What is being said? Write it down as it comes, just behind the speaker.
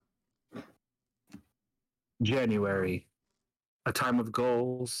January, a time of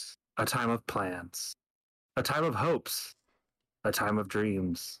goals, a time of plans, a time of hopes, a time of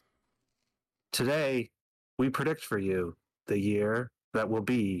dreams. Today, we predict for you the year that will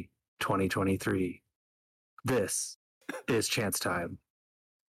be 2023. This is Chance Time.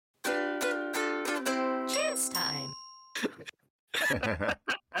 Chance time.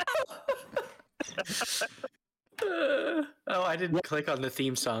 Oh, I didn't click on the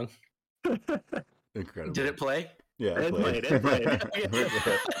theme song. Incredible. Did it play? Yeah, It played.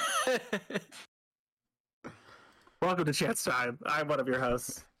 Welcome to Chance Time. I'm one of your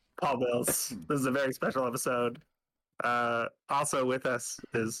hosts, Paul Mills. This is a very special episode. Also with us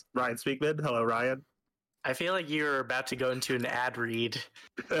is Ryan Speakman. Hello, Ryan. I feel like you're about to go into an ad read.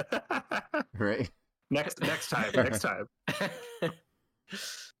 Right? Next time.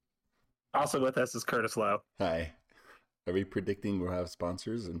 Also with us is Curtis Lowe. Hi. Are we predicting we'll have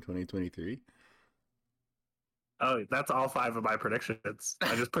sponsors in 2023? Oh, that's all 5 of my predictions.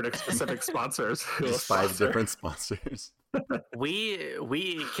 I just predict specific sponsors. Who will Just 5 sponsor. different sponsors.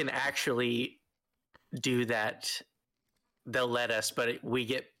 We can actually do that. They'll let us, but we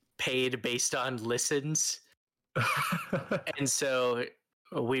get paid based on listens. And so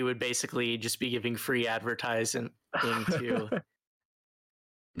we would basically just be giving free advertising to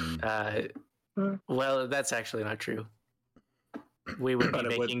well, that's actually not true. We would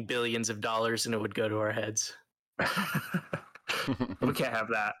be making billions of dollars and it would go to our heads. We can't have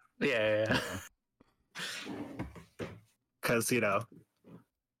that. Yeah. Because,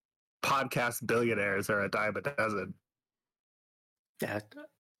 podcast billionaires are a dime a dozen. Yeah.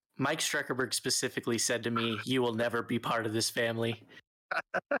 Mike Streckerberg specifically said to me, "You will never be part of this family."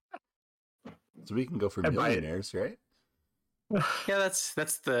 So we can go for millionaires, right? Yeah, that's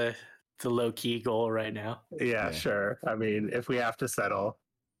the low key goal right now. Yeah, sure. I mean, if we have to settle,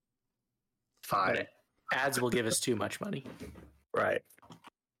 fine. But ads will give us too much money. Right.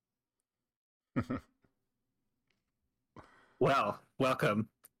 Well, welcome.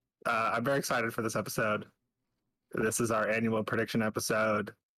 I'm very excited for this episode. This is our annual prediction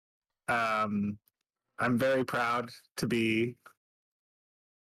episode. I'm very proud to be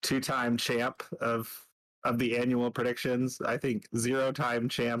 2-time champ of the annual predictions. I think 0-time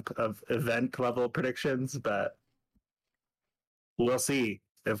champ of event level predictions, but we'll see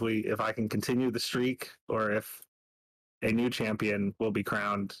if I can continue the streak or if a new champion will be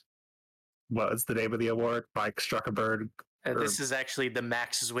crowned. What is the name of the award? Mike Struckerberg. This is actually the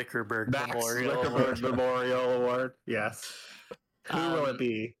Max Zwickerberg Memorial Award. Yes. Who will it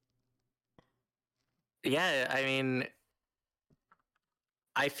be? Yeah, I mean,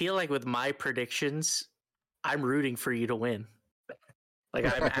 I feel like with my predictions, I'm rooting for you to win. Like,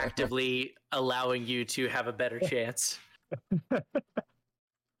 I'm actively allowing you to have a better chance.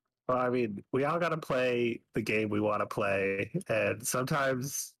 Well, I mean, we all got to play the game we want to play. And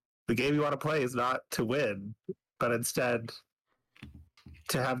sometimes the game you want to play is not to win, but instead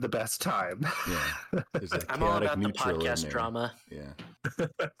to have the best time. Yeah. I'm all about the podcast drama. Yeah.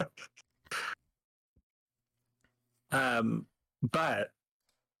 But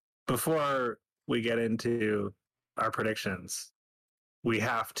before we get into our predictions, we're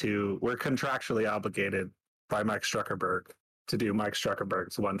contractually obligated by Mike Struckerberg to do Mike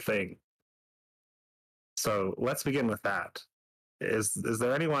Struckerberg's one thing. So let's begin with that. Is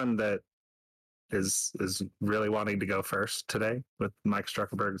there anyone that is really wanting to go first today with Mike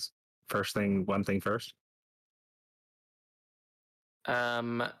Struckerberg's one thing first?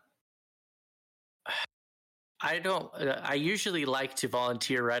 I usually like to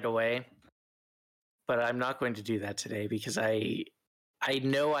volunteer right away, but I'm not going to do that today because I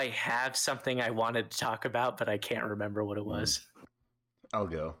know I have something I wanted to talk about, but I can't remember what it was. I'll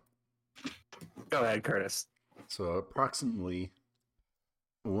go. Go ahead, Curtis. So approximately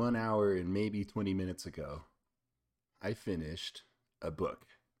 1 hour and maybe 20 minutes ago, I finished a book,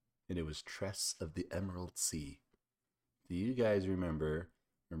 and it was Tress of the Emerald Sea. Do you guys remember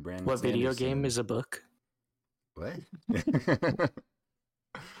when Brandon What Sanderson... video game is a book? What?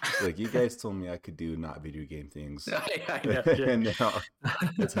 Like, you guys told me I could do not video game things. I know. And now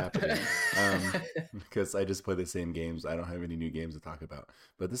it's happening. Because I just play the same games. I don't have any new games to talk about.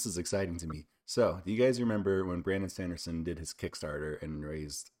 But this is exciting to me. So, do you guys remember when Brandon Sanderson did his Kickstarter and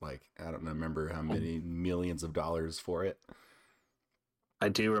raised, I don't remember how many millions of dollars for it? I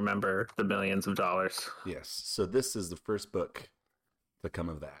do remember the millions of dollars. Yes. So this is the first book to come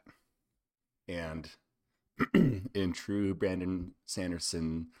of that. And in true Brandon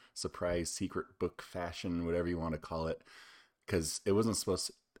Sanderson surprise secret book fashion, whatever you want to call it, because it wasn't supposed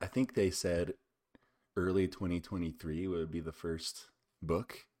to, I think they said early 2023 would be the first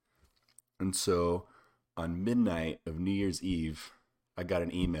book. And so on midnight of New Year's Eve, I got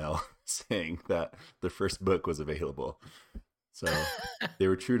an email saying that the first book was available. So they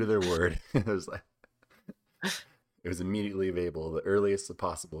were true to their word. It was immediately available, the earliest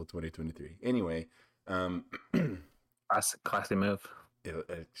possible, 2023. Anyway, classy move.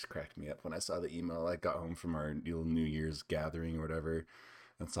 it just cracked me up when I saw the email. I got home from our New Year's gathering or whatever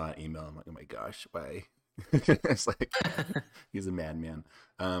and saw an email. I'm like, oh my gosh, why? It's like he's a madman.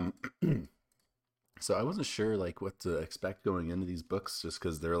 So I wasn't sure like what to expect going into these books, just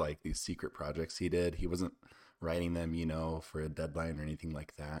because they're like these secret projects he did. He wasn't writing them, for a deadline or anything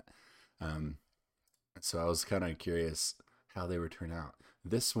like that. So I was kind of curious how they would turn out.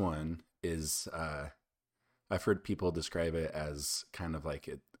 This one is, I've heard people describe it as kind of like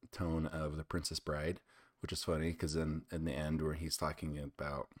a tone of The Princess Bride, which is funny because in the end where he's talking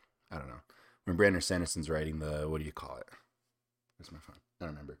about, I don't know, when Brandon Sanderson's writing the, what do you call it? Where's my phone? I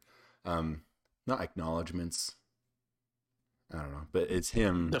don't remember. Not acknowledgments. I don't know, but it's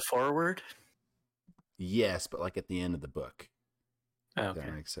him. The foreword? Yes, but like at the end of the book. Oh, okay.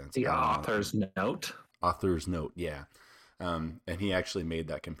 That makes sense. The author's note. Author's note, yeah. And he actually made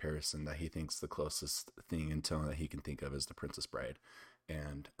that comparison that he thinks the closest thing in tone that he can think of is The Princess Bride.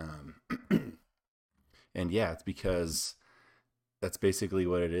 And and yeah, it's because that's basically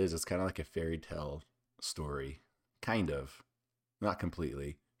what it is. It's kind of like a fairy tale story. Kind of. Not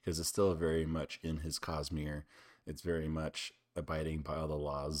completely, because it's still very much in his Cosmere. It's very much abiding by all the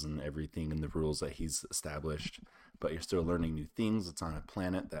laws and everything and the rules that he's established, but you're still learning new things. It's on a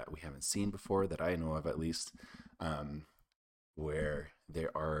planet that we haven't seen before, that I know of at least, where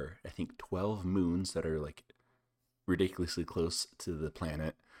there are, I think, 12 moons that are like ridiculously close to the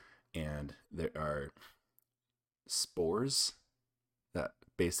planet, and there are spores that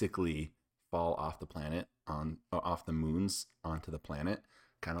basically fall off the planet off the moons onto the planet,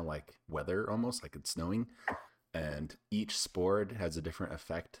 kind of like weather, almost like it's snowing. And each spore has a different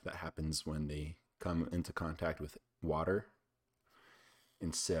effect that happens when they come into contact with water.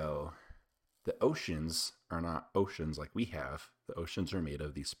 And so the oceans are not oceans like we have. The oceans are made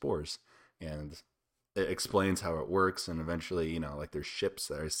of these spores. And it explains how it works. And eventually, like there's ships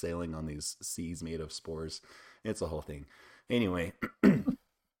that are sailing on these seas made of spores. It's a whole thing. Anyway,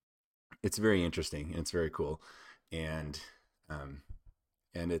 it's very interesting. It's very cool. And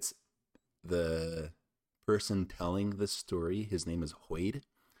it's the person telling this story, his name is Hoid,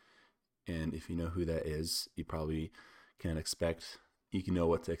 and if you know who that is, you probably you can know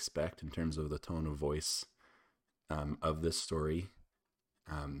what to expect in terms of the tone of voice of this story.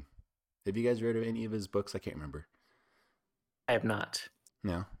 Have you guys read any of his books? I can't remember. I have not.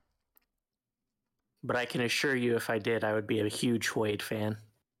 No? But I can assure you, if I did, I would be a huge Hoid fan.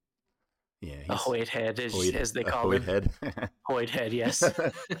 Yeah, a Hoid head, as they call him. Hoid head. Hoid head, yes.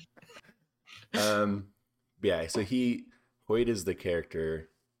 Yeah, so Hoid is the character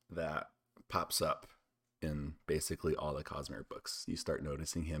that pops up in basically all the Cosmere books. You start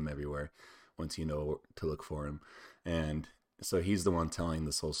noticing him everywhere once you know to look for him. And so he's the one telling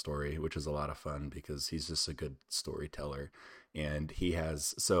this whole story, which is a lot of fun because he's just a good storyteller. And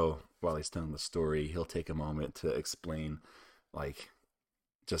so while he's telling the story, he'll take a moment to explain like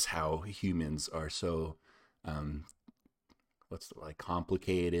just how humans are so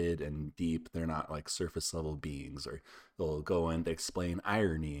complicated and deep. They're not like surface level beings. Or they'll go and explain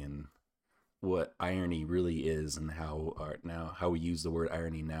irony and what irony really is, and how we use the word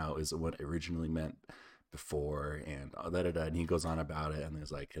irony now is what it originally meant before, and and he goes on about it, and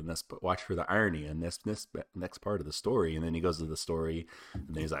there's like, and this, watch for the irony in this next part of the story, and then he goes to the story,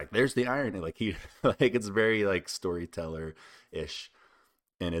 and he's like, there's the irony, like he like it's very like storyteller ish,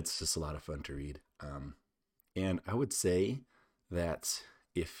 and it's just a lot of fun to read. And I would say that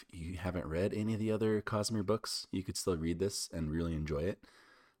if you haven't read any of the other Cosmere books, you could still read this and really enjoy it,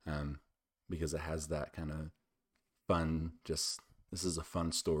 because it has that kind of fun, just this is a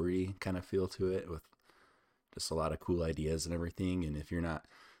fun story kind of feel to it, with just a lot of cool ideas and everything. And if you're not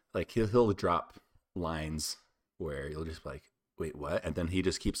like, he'll drop lines where you'll just be like, wait, what? And then he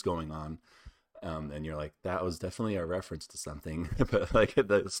just keeps going on. And you're like, that was definitely a reference to something. But like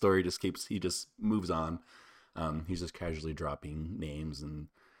the story he just moves on. He's just casually dropping names and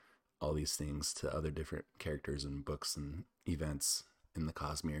all these things to other different characters and books and events in the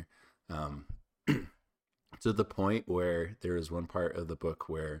Cosmere. To the point where there is one part of the book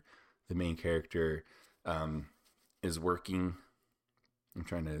where the main character is working. I'm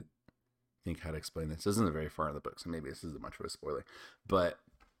trying to think how to explain this. This isn't very far in the book, so maybe this isn't much of a spoiler. But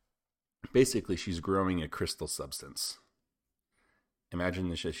basically, she's growing a crystal substance. imagine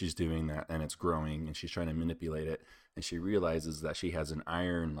that she's doing that and it's growing and she's trying to manipulate it, and she realizes that she has an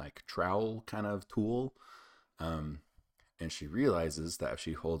iron like trowel kind of tool, and she realizes that if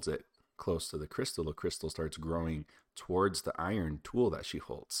she holds it close to the crystal starts growing towards the iron tool that she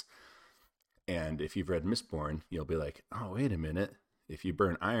holds. And if you've read Mistborn, you'll be like, oh, wait a minute. If you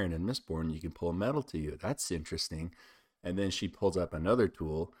burn iron in Mistborn, you can pull metal to you. That's interesting. And then she pulls up another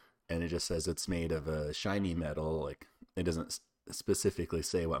tool, and it just says it's made of a shiny metal. Like, it doesn't specifically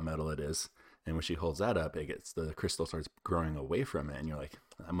say what metal it is. And when she holds that up, the crystal starts growing away from it. And you're like,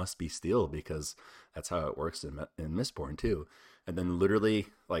 that must be steel, because that's how it works in Mistborn too. And then literally,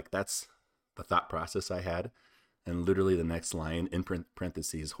 like, that's the thought process I had. And literally the next line in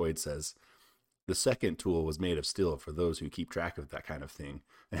parentheses, Hoid says, the second tool was made of steel for those who keep track of that kind of thing.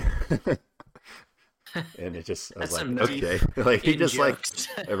 And it just, I was like, okay. Like, he just jokes.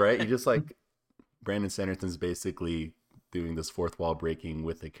 Like, right? He just like, Brandon Sanderson's basically doing this fourth wall breaking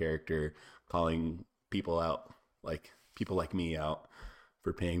with the character, calling people out, like people like me out,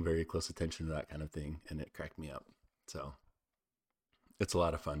 for paying very close attention to that kind of thing. And it cracked me up. So it's a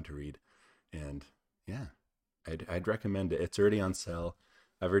lot of fun to read. And yeah, I'd recommend it. It's already on sale.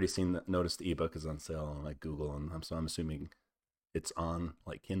 I've already noticed the ebook is on sale on like Google, and so I'm assuming it's on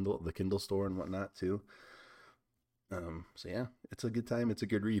like Kindle, the Kindle store and whatnot too. So yeah, it's a good time. It's a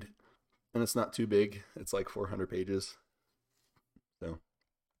good read, and it's not too big. It's like 400 pages. So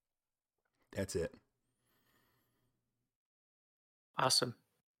that's it. Awesome.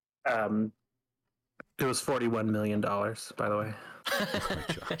 It was $41 million, by the way. Oh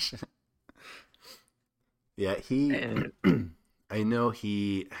my gosh. Yeah, I know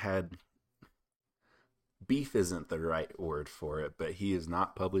he had, beef isn't the right word for it, but he is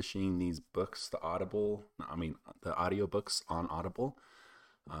not publishing these books the audiobooks on Audible,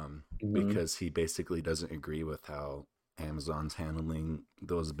 because he basically doesn't agree with how Amazon's handling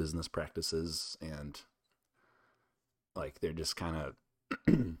those business practices, and like they're just kind of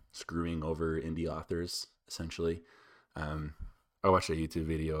screwing over indie authors essentially. I watched a YouTube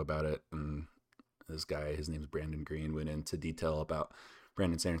video about it, and this guy, his name's Brandon Green, went into detail about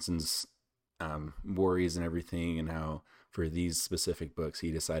Brandon Sanderson's worries and everything, and how for these specific books he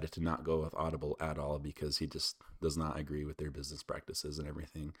decided to not go with Audible at all because he just does not agree with their business practices and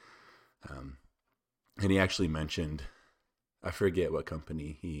everything. And he actually mentioned, I forget what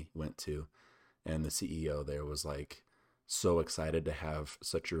company he went to, and the CEO there was like so excited to have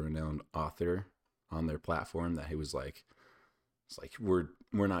such a renowned author on their platform that he was like, it's like, we're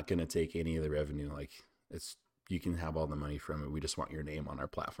not going to take any of the revenue. Like, you can have all the money from it. We just want your name on our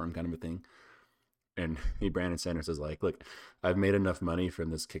platform, kind of a thing. And Brandon Sanders is like, look, I've made enough money from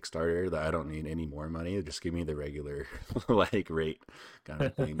this Kickstarter that I don't need any more money. Just give me the regular like rate, kind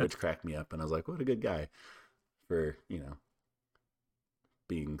of thing, which cracked me up. And I was like, what a good guy for,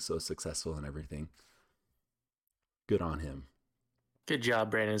 being so successful and everything. Good on him. Good job,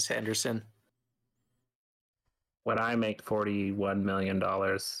 Brandon Sanderson. When I make $41 million,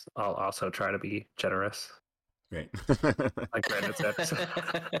 I'll also try to be generous. Right. Like Brandon said.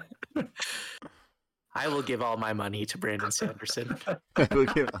 I will give all my money to Brandon Sanderson. And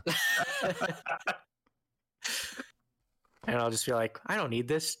I'll just be like, I don't need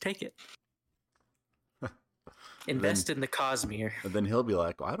this. Take it. Invest in the Cosmere. And then he'll be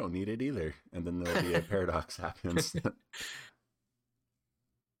like, well, I don't need it either. And then there'll be a paradox happens.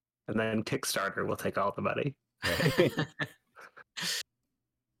 And then Kickstarter will take all the money. Right.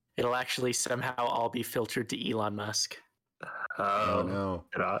 It'll actually somehow all be filtered to Elon Musk. Oh no.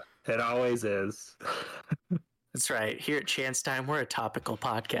 It always is. That's right. Here at Chance Time, we're a topical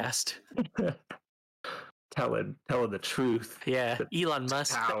podcast. Telling the truth. Yeah, Elon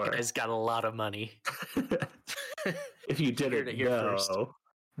Musk has got a lot of money. If you didn't know, first.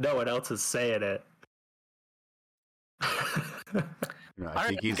 No one else is saying it. I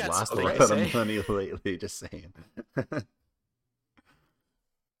think he's lost a lot of money lately, just saying.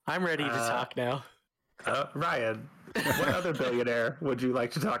 I'm ready to talk now. Ryan, what other billionaire would you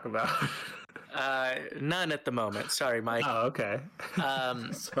like to talk about? None at the moment. Sorry, Mike. Oh, okay.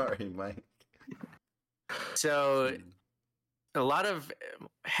 Sorry, Mike. So, a lot of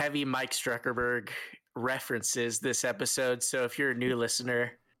heavy Mike Zuckerberg references this episode. So, if you're a new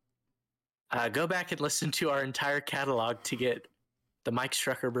listener, go back and listen to our entire catalog to get the Mike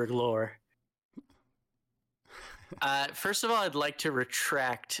Zuckerberg lore. First of all, I'd like to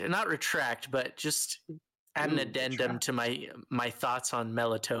not retract, but just add an addendum to my thoughts on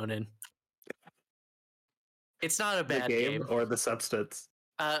Melatonin. It's not a bad game. Or the substance.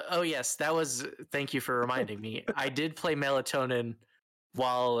 Oh yes, thank you for reminding me. I did play Melatonin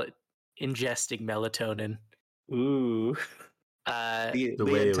while ingesting melatonin. Ooh. The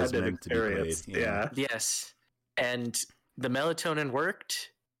way it was meant to be played, experience. yeah. Yes, and the melatonin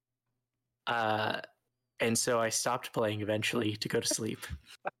worked, and so I stopped playing eventually to go to sleep.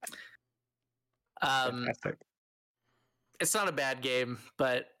 Fantastic. It's not a bad game,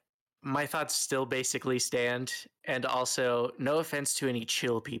 but my thoughts still basically stand. And also, no offense to any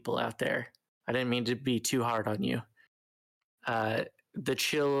chill people out there. I didn't mean to be too hard on you. The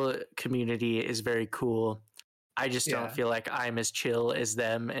chill community is very cool. I just don't Yeah. feel like I'm as chill as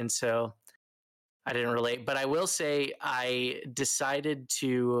them. And so I didn't relate. But I will say I decided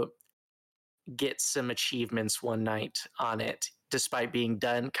to get some achievements one night on it, despite being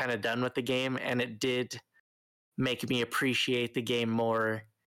kind of done with the game. And it did make me appreciate the game more,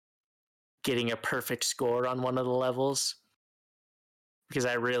 getting a perfect score on one of the levels, because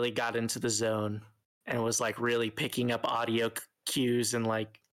I really got into the zone and was like really picking up audio cues, and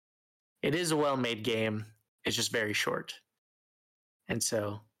like it is a well-made game. It's just very short. And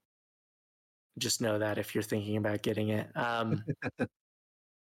so just know that if you're thinking about getting it.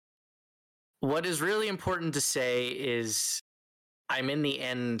 What is really important to say is I'm in the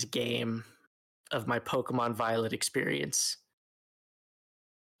end game of my Pokemon Violet experience.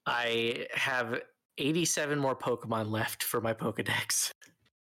 I have 87 more Pokemon left for my Pokedex.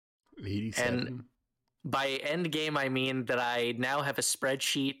 87. And by end game, I mean that I now have a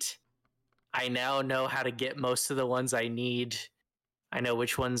spreadsheet. I now know how to get most of the ones I need. I know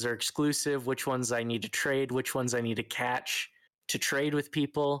which ones are exclusive, which ones I need to trade, which ones I need to catch to trade with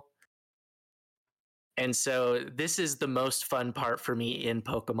people. And so this is the most fun part for me in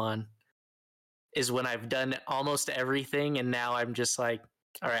Pokemon, is when I've done almost everything, and now I'm just like,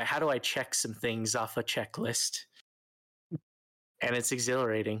 all right, how do I check some things off a checklist? And it's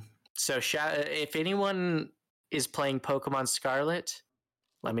exhilarating. So if anyone is playing Pokemon Scarlet,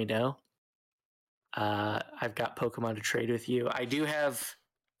 let me know. I've got Pokemon to trade with you. I do have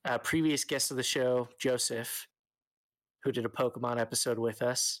a previous guest of the show, Joseph, who did a Pokemon episode with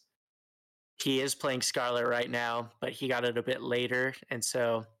us. He is playing Scarlet right now, but he got it a bit later. And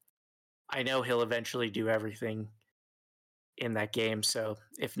so I know he'll eventually do everything in that game. So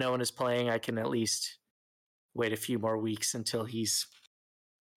if no one is playing, I can at least wait a few more weeks until he's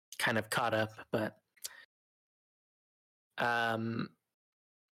kind of caught up. But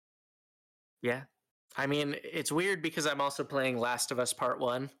yeah, I mean, it's weird because I'm also playing Last of Us Part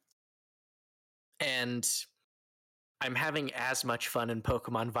 1, and I'm having as much fun in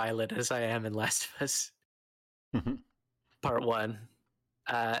Pokemon Violet as I am in Last of Us Part 1.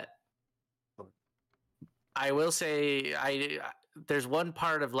 I will say there's one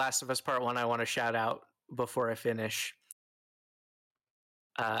part of Last of Us Part 1 I want to shout out before I finish.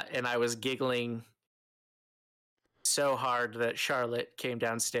 And I was giggling so hard that Charlotte came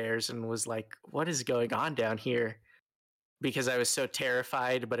downstairs and was like, what is going on down here? Because I was so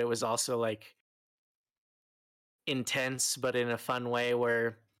terrified, but it was also like intense, but in a fun way,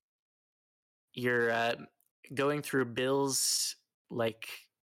 where you're going through Bill's like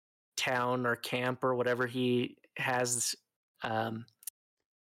town or camp or whatever he has, and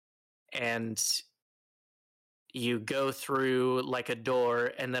you go through like a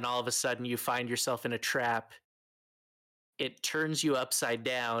door, and then all of a sudden you find yourself in a trap. It turns you upside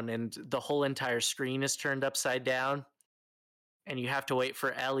down, and the whole entire screen is turned upside down, and you have to wait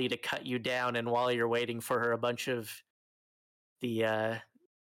for Ellie to cut you down. And while you're waiting for her, a bunch of the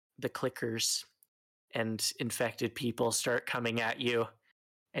clickers and infected people start coming at you,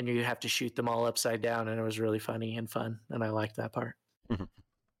 and you have to shoot them all upside down. And it was really funny and fun, and I liked that part. Do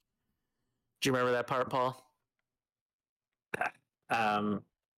you remember that part, Paul?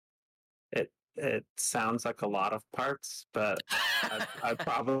 It sounds like a lot of parts, but I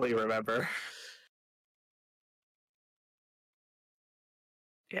probably remember.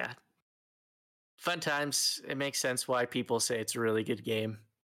 Yeah. Fun times. It makes sense why people say it's a really good game.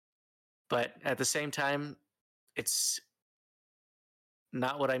 But at the same time, it's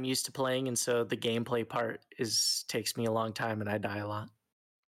not what I'm used to playing, and so the gameplay part takes me a long time, and I die a lot.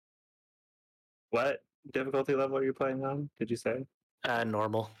 What difficulty level are you playing on? Did you say?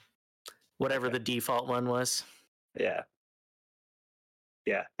 Normal. Whatever Okay. the default one was. Yeah.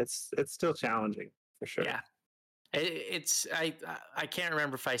 Yeah, it's still challenging for sure. Yeah. I can't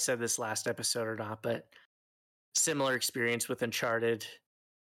remember if I said this last episode or not, but similar experience with Uncharted,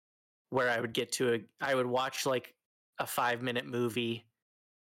 where I would watch like a 5-minute movie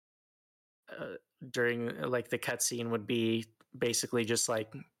during like the cutscene would be basically just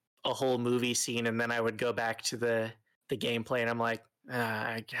like a whole movie scene, and then I would go back to the gameplay, and I'm like,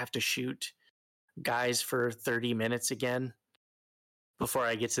 I have to shoot guys for 30 minutes again before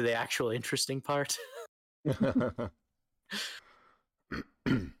I get to the actual interesting part.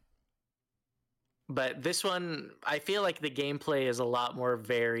 But this one, I feel like the gameplay is a lot more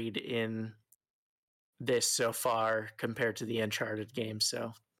varied in this so far compared to the Uncharted games.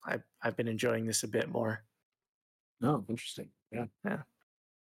 So I've been enjoying this a bit more. Oh, interesting. Yeah. Yeah.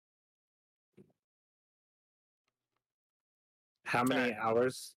 How many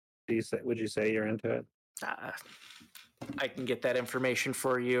hours would you say you're into it? I can get that information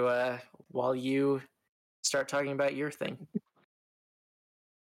for you while you start talking about your thing.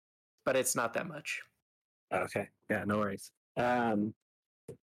 But it's not that much. Okay. Yeah, no worries.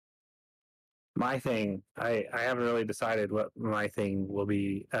 My thing, I haven't really decided what my thing will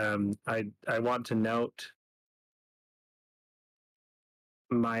be. I want to note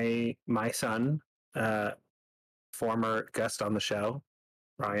my son, former guest on the show,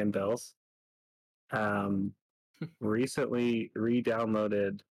 Ryan Bills, recently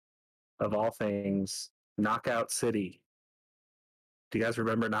re-downloaded, of all things, Knockout City. Do you guys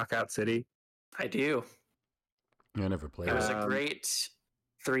remember Knockout City? I do. I never played It was it. a great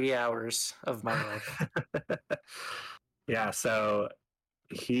 3 hours of my life. Yeah, so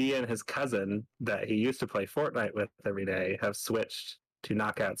he and his cousin that he used to play Fortnite with every day have switched to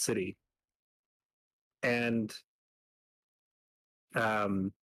Knockout City. And I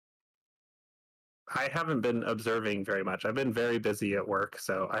haven't been observing very much. I've been very busy at work,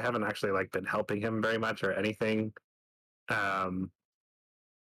 so I haven't actually like been helping him very much or anything.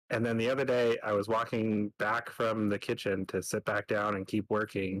 And then the other day I was walking back from the kitchen to sit back down and keep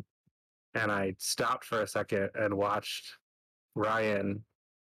working, and I stopped for a second and watched Ryan,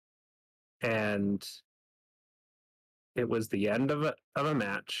 and it was the end of a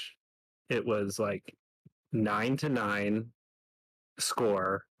match. It was like 9-9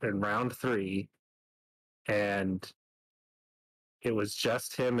 score in round 3, and it was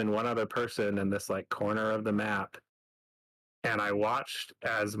just him and one other person in this like corner of the map. And I watched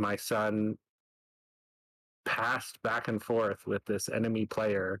as my son passed back and forth with this enemy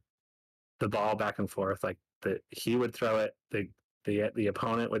player, the ball back and forth. Like he would throw it, the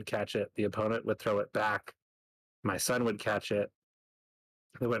opponent would catch it, the opponent would throw it back, my son would catch it.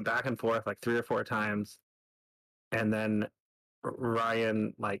 They went back and forth like 3 or 4 times, and then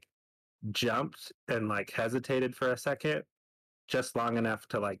Ryan like jumped and like hesitated for a second, just long enough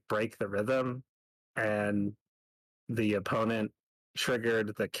to like break the rhythm, and the opponent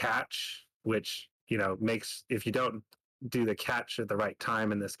triggered the catch, which, you know, makes, if you don't do the catch at the right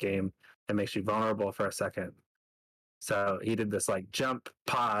time in this game, it makes you vulnerable for a second. So he did this like jump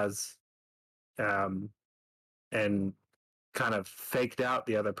pause, and kind of faked out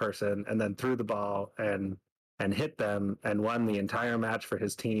the other person and then threw the ball and hit them and won the entire match for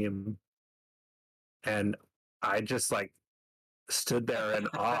his team. And I just like stood there in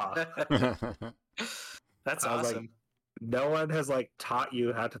awe. That's I was awesome. like, no one has like taught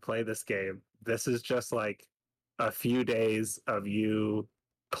you how to play this game. This is just like a few days of you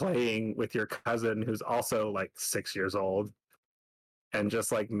playing with your cousin who's also like 6 years old, and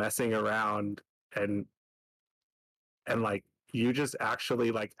just like messing around, and like you just actually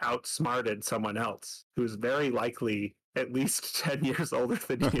like outsmarted someone else who's very likely at least 10 years older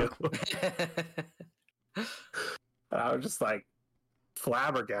than you. I was just like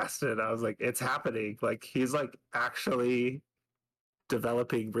flabbergasted. I was like, it's happening. Like he's like actually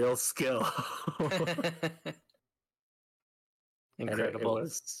developing real skill. Incredible.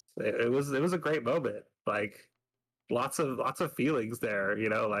 It was a great moment. Like lots of feelings there, you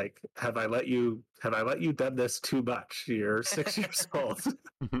know, like have I let you done this too much? You're 6 years old.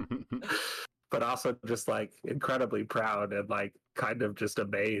 But also just like incredibly proud and like kind of just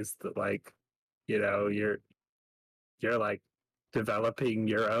amazed that, like, you know, you're like developing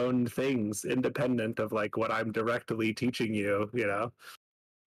your own things independent of like what I'm directly teaching you, you know.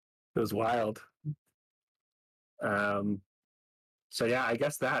 It was wild. So yeah, I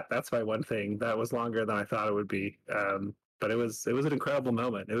guess that's my one thing. That was longer than I thought it would be. But it was an incredible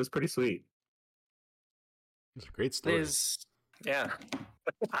moment. It was pretty sweet. It's a great It story. is, yeah.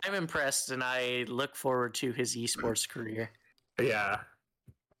 I'm impressed, and I look forward to his esports career. Yeah.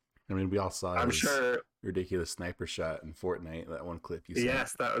 I mean, we all saw I'm his sure. ridiculous sniper shot in Fortnite, that one clip you saw.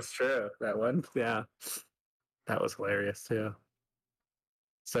 Yes, that was true. That one. Yeah. That was hilarious too.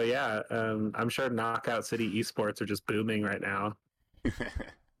 So yeah, I'm sure Knockout City esports are just booming right now.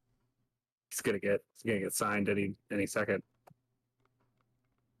 He's gonna get signed any second.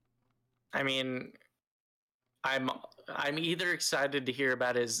 I mean, I'm either excited to hear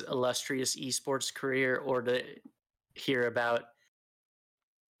about his illustrious esports career or to hear about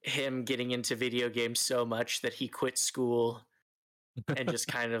him getting into video games so much that he quit school and just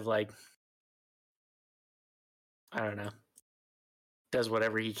kind of like, I don't know, does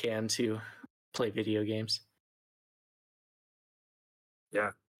whatever he can to play video games.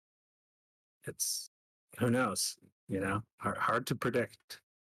 Yeah. It's who knows, hard to predict.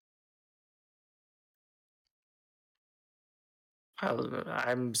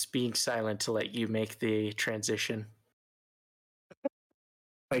 I'm being silent to let you make the transition.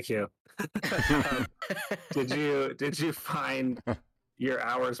 Thank you. Did you find your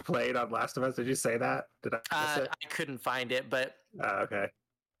hours played on Last of Us? Did you say that? Did I miss it? I couldn't find it, but Okay.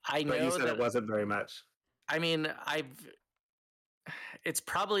 I But know you said that it wasn't very much. I mean, it's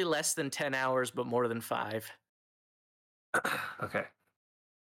probably less than 10 hours, but more than 5. Okay.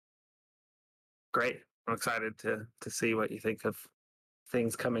 Great. I'm excited to see what you think of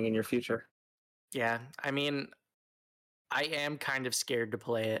things coming in your future. Yeah, I mean, I am kind of scared to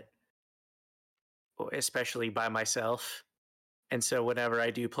play it, especially by myself. And so whenever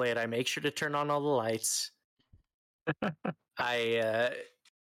I do play it, I make sure to turn on all the lights. And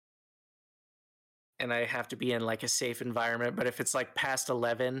I have to be in like a safe environment. But if it's like past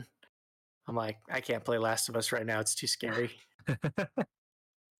 11, I'm like, I can't play Last of Us right now. It's too scary.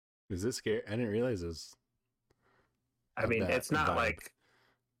 Is it scary? I didn't realize it was. I mean, that it's not vibe. like,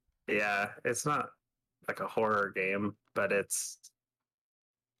 it's not like a horror game, but it's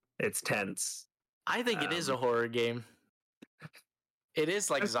tense. I think it is a horror game. It is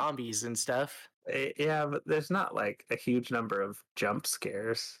like zombies and stuff. Yeah, but there's not like a huge number of jump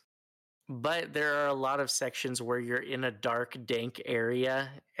scares. But there are a lot of sections where you're in a dark, dank area,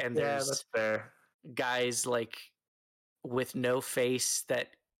 and Yeah, there's that's fair. guys like with no face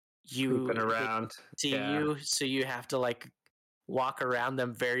that Pooping around. see Yeah. you, so you have to like walk around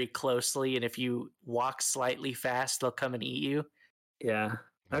them very closely, and if you walk slightly fast, they'll come and eat you. Yeah.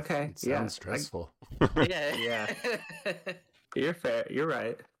 Okay. It sounds stressful. Yeah. Yeah. You're fair. You're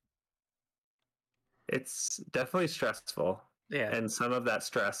right. It's definitely stressful. Yeah. And some of that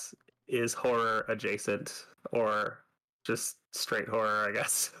stress is horror adjacent or just straight horror, I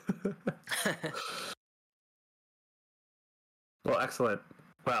guess. Well, excellent.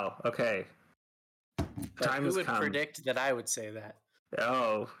 Well, okay. But Time who has would come. predict that I would say that?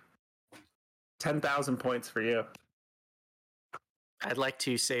 Oh, 10,000 points for you. I'd like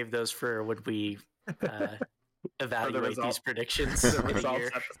to save those for when we evaluate these result. predictions The in a results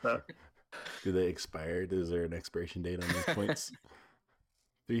year. episode. Do they expire? Is there an expiration date on these points?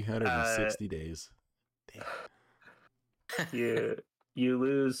 360 days. Damn. You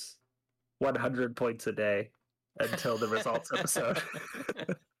lose 100 points a day until the results episode.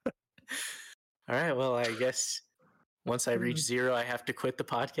 All right. Well, I guess once I reach 0, I have to quit the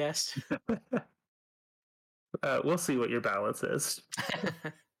podcast. We'll see what your balance is.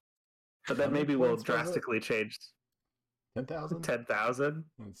 But then How many maybe we'll points was it? drastically change 10,000? 10,000.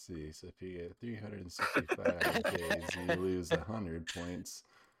 Let's see. So if you get 365 days, you lose 100 points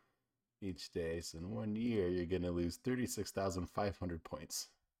each day. So in 1 year, you're going to lose 36,500 points.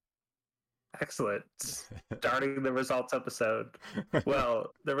 Excellent. Starting the results episode.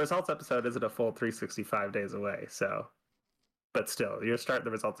 Well, the results episode isn't a full 365 days away, so. But still, you're starting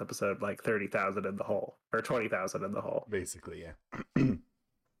the results episode like 30,000 in the hole, or 20,000 in the hole. Basically, yeah.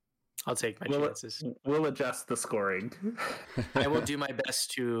 I'll take my chances. We'll adjust the scoring. I will do my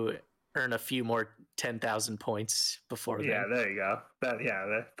best to earn a few more 10,000 points before then. Yeah, there you go.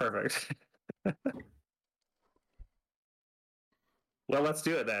 That's perfect. Well, let's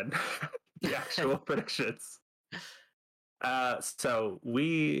do it then. The actual predictions. So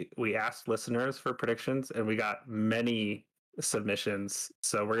we asked listeners for predictions, and we got many submissions.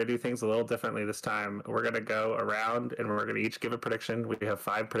 So we're gonna do things a little differently this time. We're gonna go around, and we're gonna each give a prediction. We have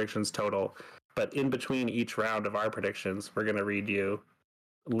 5 predictions total, but in between each round of our predictions, we're gonna read you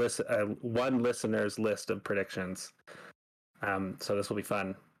one listener's list of predictions. So this will be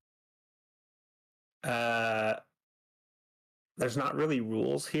fun. There's not really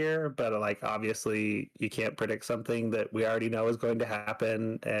rules here, but like obviously you can't predict something that we already know is going to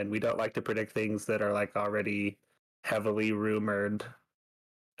happen, and we don't like to predict things that are like already heavily rumored.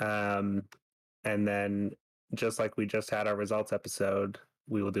 And then just like we just had our results episode,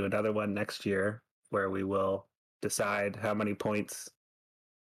 we will do another one next year where we will decide how many points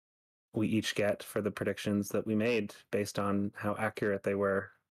we each get for the predictions that we made based on how accurate they were.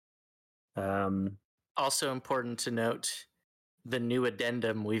 Also important to note the new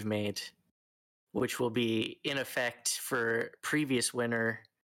addendum we've made, which will be in effect for previous winner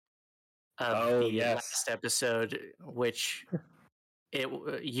of last episode, which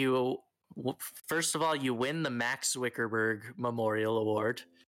first of all, you win the Max Zuckerberg Memorial Award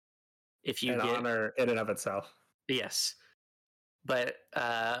if you an get honor in and of itself. Yes, but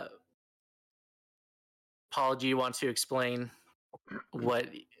Paul, do you want to explain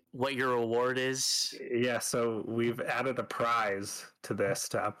what your reward is? Yeah, so we've added a prize to this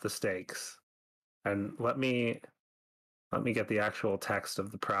to up the stakes. And let me get the actual text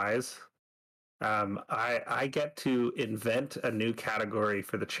of the prize. I get to invent a new category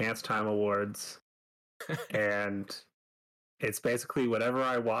for the Chance Time Awards, and it's basically whatever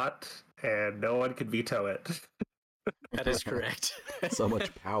I want, and no one can veto it. That is correct. So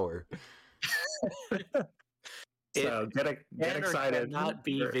much power. So get excited. Not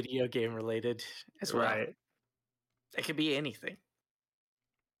be video game related as well. Right. It could be anything.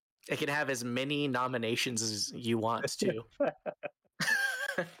 It can have as many nominations as you want to.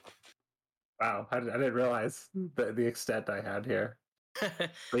 Wow, I didn't realize the extent I had here.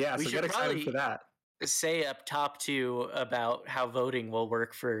 But yeah, We so should get excited probably for that. say up top too about how voting will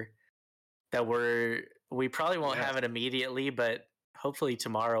work for that. We probably won't have it immediately, but hopefully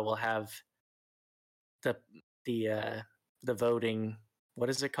tomorrow we'll have the voting. What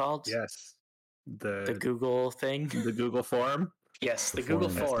is it called? Yes, The Google thing. the Google form. Yes, the The Google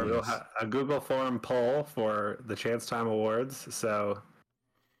form, form. We'll have a Google form poll for the Chance Time Awards. So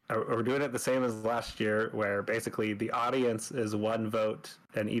we're doing it the same as last year, where basically the audience is one vote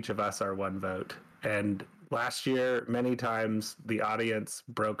and each of us are one vote. And last year, many times the audience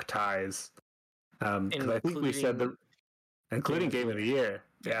broke ties. Because I think we said including Game of the Year.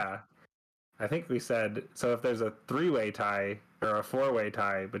 Yeah. I think we said, so if there's a 3-way tie or a 4-way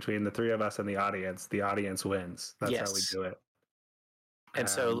tie between the three of us and the audience wins. That's how we do it. And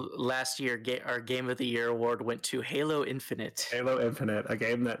so last year, our Game of the Year award went to Halo Infinite. Halo Infinite, a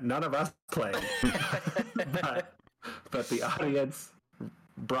game that none of us played, but the audience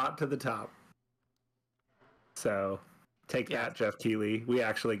brought to the top. So take that, Jeff Keighley. We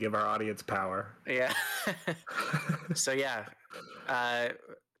actually give our audience power. Yeah. So yeah,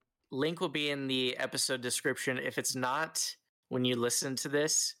 link will be in the episode description. If it's not when you listen to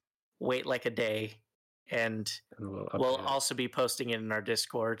this, wait like a day, and we'll also be posting it in our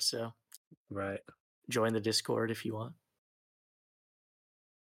Discord. So join the Discord if you want.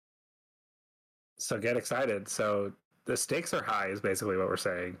 So get excited. So the stakes are high is basically what we're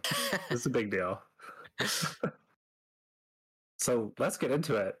saying. This is a big deal. So let's get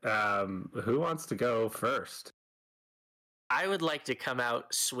into it. Who wants to go first? I would like to come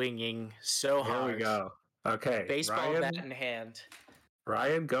out swinging so hard. Here we go. Okay. Baseball bat in hand.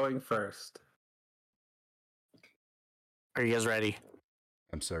 Ryan going first. Are you guys ready?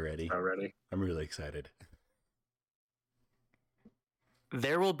 I'm so ready. Ready. I'm really excited.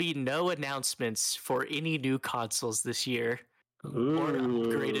 There will be no announcements for any new consoles this year. Ooh. Or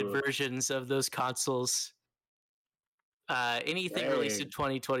upgraded versions of those consoles. Anything released in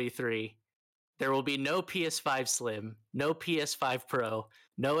 2023. There will be no PS5 Slim, no PS5 Pro,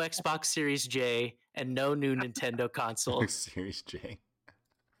 no Xbox Series J, and no new Nintendo console. Series J.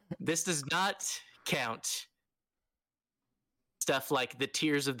 This does not count stuff like the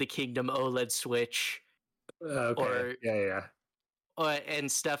Tears of the Kingdom OLED Switch. Okay.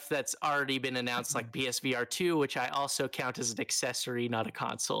 And stuff that's already been announced, like PSVR 2, which I also count as an accessory, not a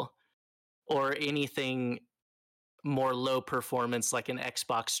console, or anything more low performance like an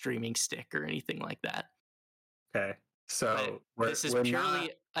Xbox streaming stick or anything like that. Okay. So this is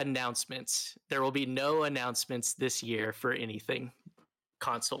purely announcements. There will be no announcements this year for anything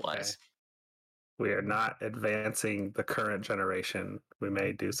console-wise. Okay. We are not advancing the current generation. We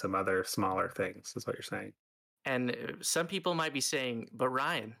may do some other smaller things, is what you're saying. And some people might be saying, but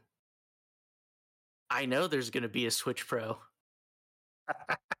Ryan, I know there's going to be a Switch Pro.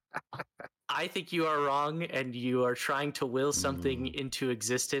 I think you are wrong, and you are trying to will something into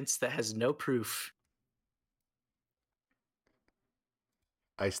existence that has no proof.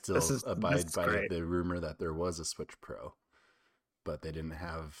 I still abide by the rumor that there was a Switch Pro, but they didn't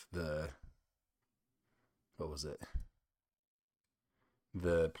have the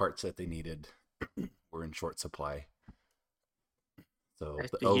parts that they needed were in short supply. So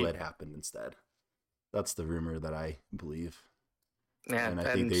the OLED happened instead. That's the rumor that I believe. Yeah, and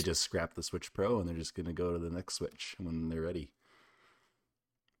I think they just scrapped the Switch Pro and they're just going to go to the next Switch when they're ready.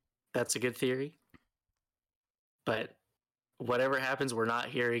 That's a good theory. But whatever happens, we're not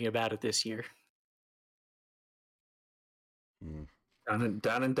hearing about it this year.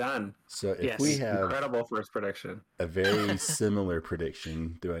 Done and done. So if we have incredible first prediction, a very similar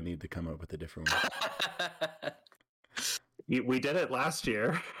prediction, do I need to come up with a different one? We did it last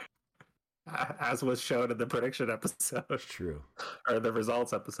year. As was shown in the prediction episode. True. Or the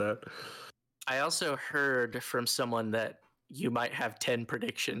results episode. I also heard from someone that you might have 10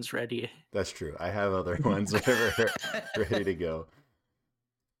 predictions ready. That's true. I have other ones ready to go.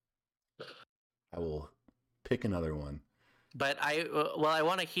 I will pick another one. But I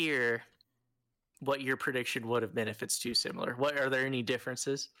want to hear what your prediction would have been if it's too similar. What are there any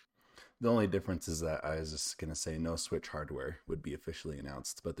differences? The only difference is that I was just gonna say no Switch hardware would be officially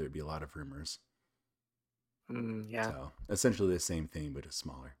announced, but there'd be a lot of rumors. Yeah, So essentially the same thing, but just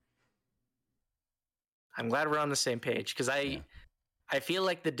smaller. I'm glad we're on the same page because I feel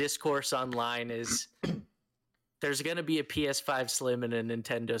like the discourse online is there's going to be a PS5 Slim and a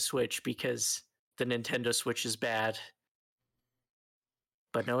Nintendo Switch because the Nintendo Switch is bad.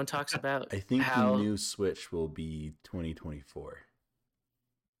 But no one talks about I think how the new Switch will be 2024.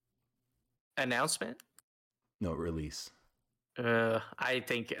 announcement. No, release. I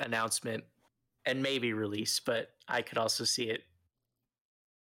think announcement and maybe release, but I could also see it.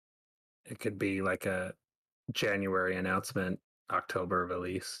 It could be like a January announcement, October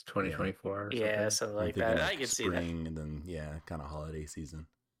release, 2024. Or Yeah, something. something I'm like thinking that. I could see that. spring and then kind of holiday season.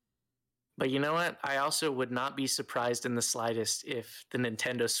 But you know what? I also would not be surprised in the slightest if the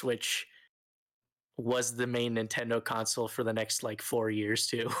Nintendo Switch was the main Nintendo console for the next like 4 years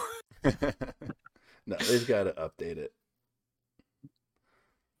too. No, they've got to update it.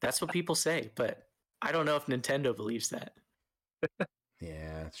 That's what people say, but I don't know if Nintendo believes that.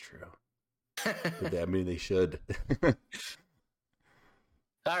 Yeah, that's true. But I mean, they should.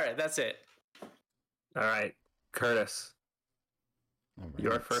 All right, that's it. All right, Curtis, All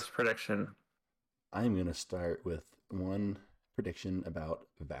your right. first prediction. I'm going to start with one prediction about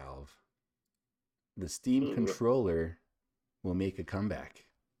Valve. The Steam controller will make a comeback.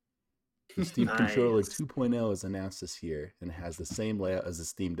 The Steam Controller Nice. 2.0 is announced this year and has the same layout as the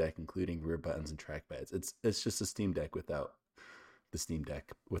Steam Deck, including rear buttons and trackpads. It's just a Steam Deck without the Steam Deck,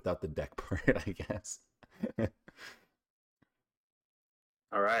 without the deck part, I guess.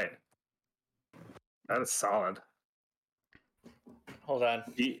 All right, that is solid. Hold on.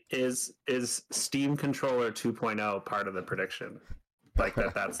 Is Steam Controller 2.0 part of the prediction? Like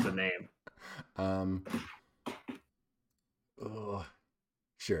that's the name. Oh,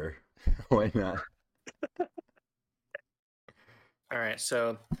 sure. Why not? All right,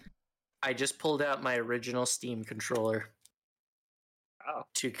 so I just pulled out my original Steam controller Oh,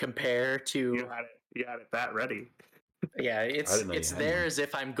 to compare to. you had it that ready. Yeah, I it's didn't know you had there one. as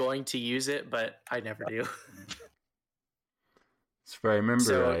if I'm going to use it, but I never do. So if I remember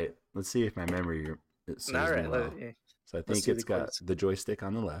So- right, let's see if my memory serves All me right, well. So I think do it's the got quiz. the joystick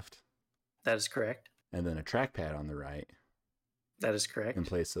on the left, that is correct. and then a trackpad on the right That is correct. in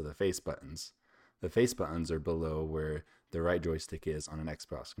place of the face buttons. The face buttons are below where the right joystick is on an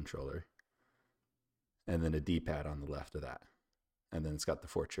Xbox controller, and then a D-pad on the left of that. And then it's got the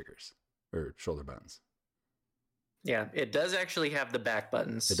 4 triggers, or shoulder buttons. Yeah, it does actually have the back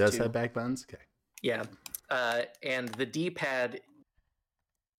buttons. It does too. have back buttons? Okay. Yeah, and the D-pad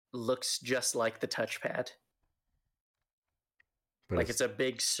looks just like the touchpad. But Like it's a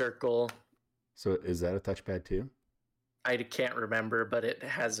big circle. So is that a touchpad too? I can't remember, but it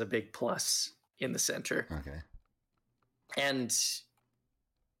has a big plus in the center. Okay. And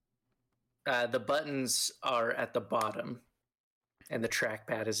the buttons are at the bottom, and the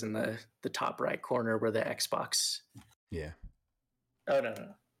trackpad is in the top right corner where the Xbox. Yeah. Oh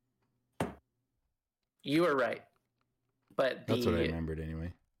no. You were right, but That's what I remembered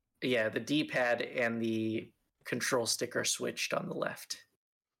anyway. Yeah, the D-pad and the control stick are switched on the left.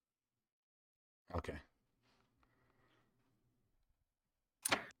 Okay.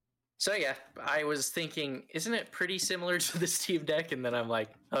 So yeah, I was thinking, isn't it pretty similar to the Steam Deck? And then I'm like,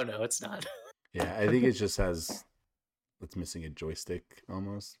 oh no, it's not. Yeah, I think it just has, it's missing a joystick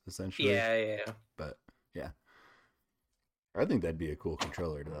almost, essentially. Yeah. But yeah. I think that'd be a cool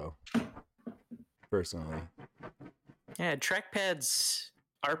controller though. Personally. Yeah, trackpads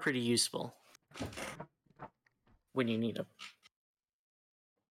are pretty useful when you need them.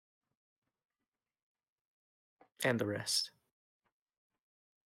 And the rest.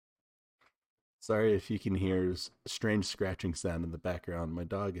 Sorry if you can hear a strange scratching sound in the background. My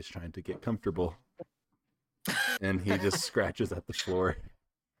dog is trying to get comfortable. And he just scratches at the floor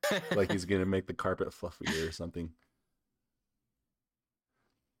like he's going to make the carpet fluffier or something.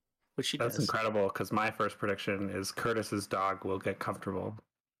 Which he That's does. incredible because my first prediction is Curtis's dog will get comfortable.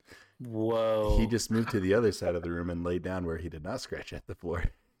 Whoa. He just moved to the other side of the room and laid down where he did not scratch at the floor.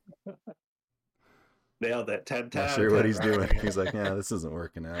 Nailed it. 10 Not 10. sure what he's doing. He's like, yeah, this isn't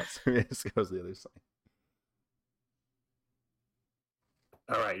working out. So he just goes to the other side.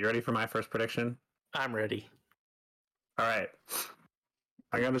 All right, you ready for my first prediction? I'm ready. All right.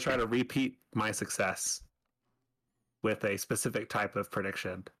 I'm going to try to repeat my success with a specific type of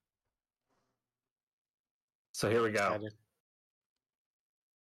prediction. So here we go. Excited.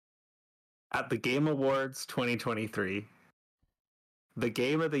 At the Game Awards 2023, the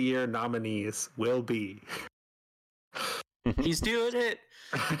Game of the Year nominees will be He's doing it.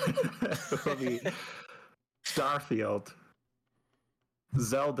 will be Starfield,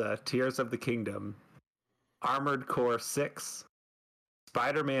 Zelda: Tears of the Kingdom, Armored Core 6,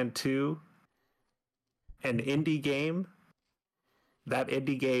 Spider-Man 2, an indie game. That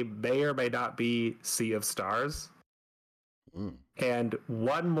indie game may or may not be Sea of Stars, and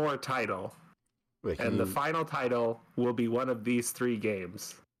one more title. Wait, And the final title will be one of these three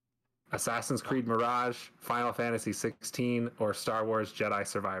games: Assassin's Creed Mirage, Final Fantasy 16, or Star Wars Jedi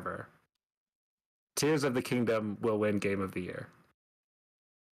Survivor. Tears of the Kingdom will win Game of the Year.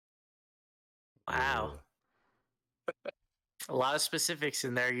 Wow. A lot of specifics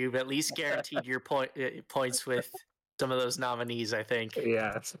in there. You've at least guaranteed your points with some of those nominees, I think.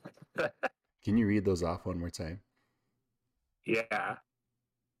 Yes. Can you read those off one more time? Yeah.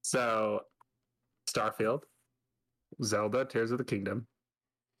 So, Starfield, Zelda: Tears of the Kingdom,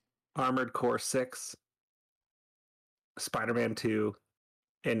 Armored Core 6, Spider-Man 2,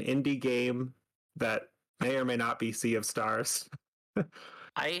 an indie game that may or may not be Sea of Stars.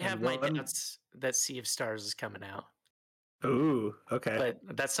 I have And my one- doubts that Sea of Stars is coming out, Ooh, okay.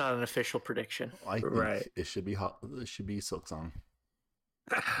 but that's not an official prediction. I think Right. it should be it should be Silksong.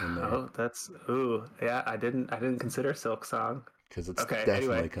 in there. Oh, that's yeah. I didn't consider Silk Song. Because it's Okay,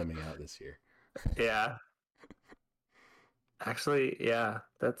 definitely anyway. coming out this year. Yeah. Actually, yeah,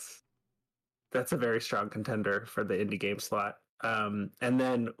 that's a very strong contender for the indie game slot. And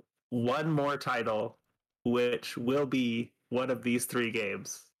then one more title, which will be one of these three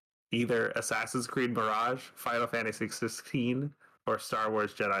games: either Assassin's Creed Mirage, Final Fantasy 16, or Star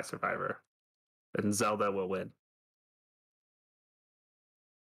Wars Jedi Survivor. And Zelda will win.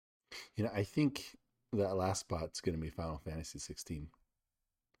 You know, I think that last spot's going to be Final Fantasy 16.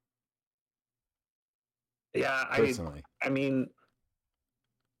 Yeah, Personally, I mean,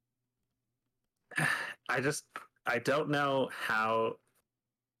 I don't know how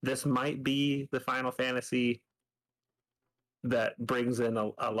this might be the Final Fantasy that brings in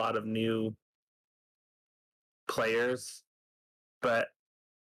a lot of new players, but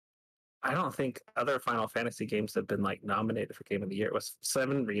I don't think other Final Fantasy games have been like nominated for Game of the Year. Was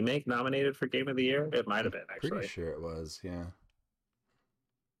 7 Remake nominated for Game of the Year? It might have been, actually. pretty sure it was. Yeah.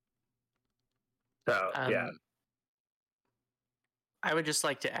 So yeah, I would just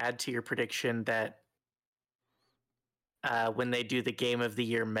like to add to your prediction that when they do the Game of the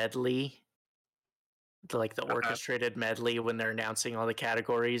Year medley, the orchestrated medley, when they're announcing all the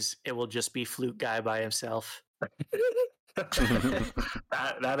categories, it will just be Flute Guy by himself.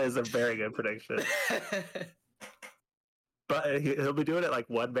 that is a very good prediction. But he'll be doing it like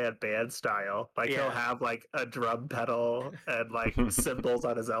one-man band style. Like he'll have like a drum pedal and like cymbals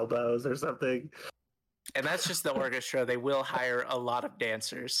on his elbows or something. And that's just the orchestra. They will hire a lot of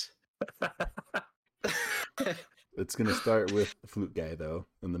dancers. It's going to start with the Flute Guy, though,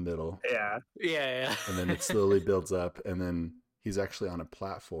 in the middle. Yeah. Yeah. And then it slowly builds up. And then he's actually on a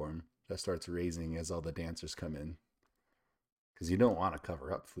platform that starts raising as all the dancers come in. Because you don't want to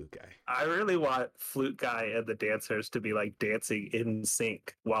cover up Flute Guy. I really want Flute Guy and the dancers to be like dancing in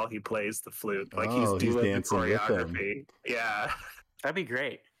sync while he plays the flute. Like he's doing the choreography. Yeah. That'd be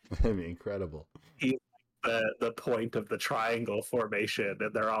great. That'd be incredible. He's the point of the triangle formation,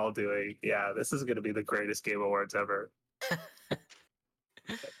 and they're all doing, this is going to be the greatest Game Awards ever.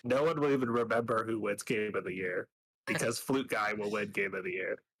 No one will even remember who wins Game of the Year because Flute Guy will win Game of the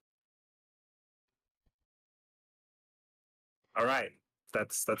Year. All right,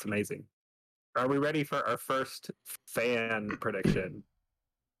 that's amazing. Are we ready for our first fan prediction?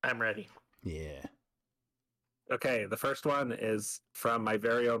 I'm ready. Yeah. Okay, the first one is from my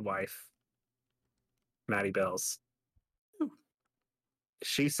very own wife, Maddie Bills.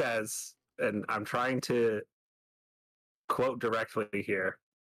 She says, and I'm trying to quote directly here,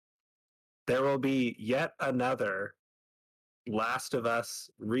 there will be yet another Last of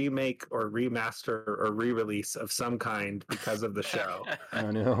Us remake or remaster or re-release of some kind because of the show. Oh,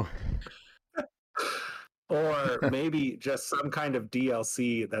 no. Or maybe just some kind of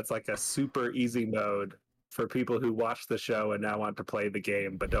DLC that's like a super easy mode for people who watch the show and now want to play the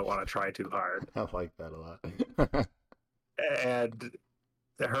game but don't want to try too hard. I like that a lot. And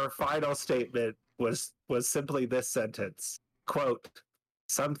her final statement was simply this sentence, quote,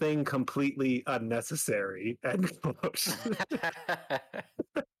 something completely unnecessary, end quote.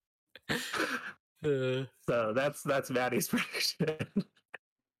 So that's Maddie's prediction.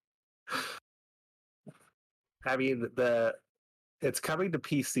 I mean, it's coming to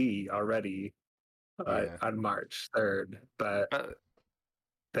PC already on March 3rd, but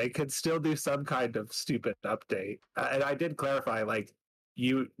they could still do some kind of stupid update. And I did clarify, like,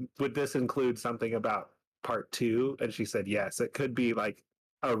 would this include something about part 2? And she said yes. It could be like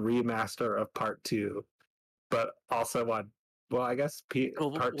a remaster of part 2, but also on. Well, I guess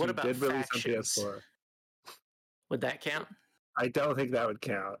Well, part what 2 about did release on Factions? PS4. Would that count? I don't think that would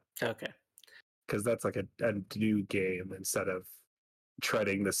count Okay. because that's like a new game instead of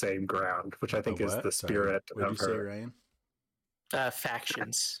treading the same ground, which I think is what? the Sorry. spirit What'd of you say, her. Ryan?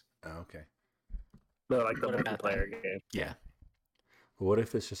 Factions. Oh, okay. Like the What about multiplayer game. Yeah. Well, what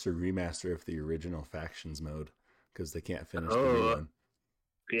if it's just a remaster of the original Factions mode because they can't finish the new Oh. one?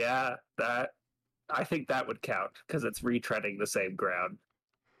 Yeah, I think that would count because it's retreading the same ground.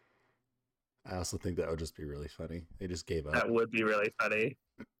 I also think that would just be really funny. They just gave up. That would be really funny.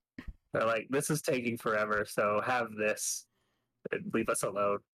 They're like, this is taking forever, so have this and leave us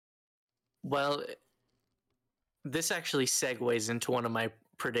alone. Well, this actually segues into one of my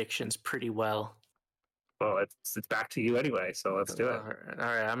predictions pretty well. Well, it's back to you anyway, so let's do it. All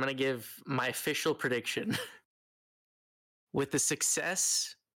right, I'm going to give my official prediction. With the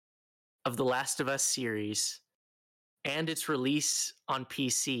success of the Last of Us series and its release on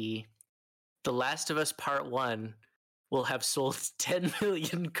PC, The Last of Us Part 1 will have sold 10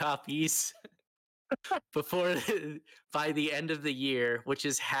 million copies by the end of the year, which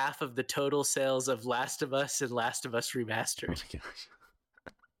is half of the total sales of Last of Us and Last of Us Oh Remastered. my gosh.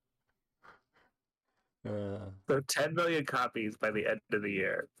 So 10 million copies by the end of the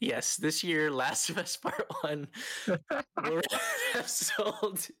year. Yes, this year, Last of Us Part 1 will have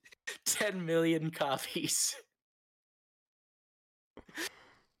sold 10 million copies.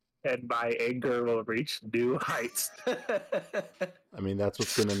 And my anger will reach new heights. I mean, that's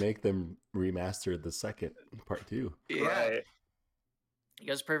what's going to make them remaster the second part 2. Yeah, Right. it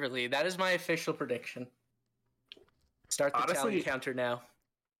goes perfectly. That is my official prediction. Start the Honestly- talent counter now.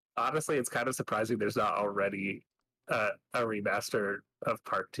 Honestly, it's kind of surprising there's not already a remaster of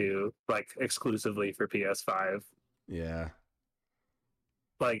part 2, like exclusively for PS5. Yeah.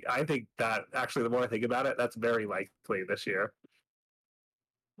 Like, I think that actually, the more I think about it, that's very likely this year.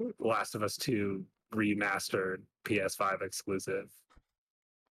 Last of Us 2 remastered PS5 exclusive.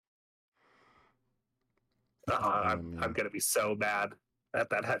 I'm man. gonna be so mad at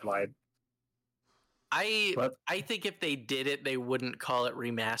that headline. But I think if they did it, they wouldn't call it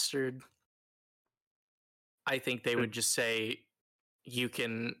remastered. I think they would just say you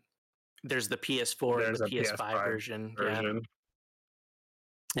can. There's the PS4 There's and the a PS5 PS5 version. Yeah. version.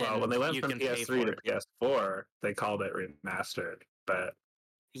 Well, And when they went you from can pay PS3 for to it. PS4, they called it remastered. But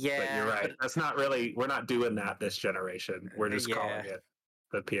you're right. but- That's not really. We're not doing that this generation. We're just calling Yeah. it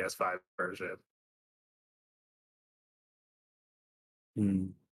the PS5 version.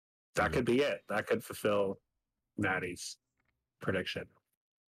 That Yeah. could be it. That could fulfill Maddie's prediction.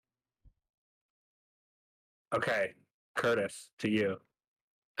 Okay, Curtis, to you.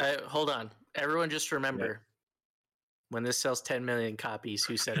 Hold on. Everyone just remember when this sells 10 million copies,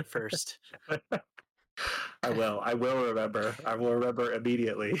 who said it first? I will. I will remember. I will remember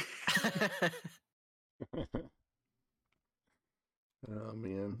immediately. Oh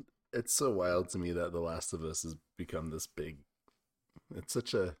man, it's so wild to me that The Last of Us has become this big. It's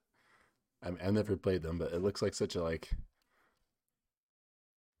such a. I've never played them, but it looks like such a like.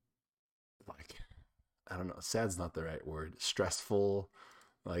 I don't know. Sad's not the right word. Stressful,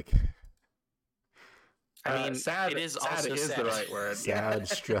 like. I mean, sad. it is sad also is sad. the right word. Sad,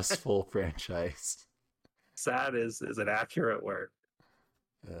 stressful franchise. Sad is an accurate word.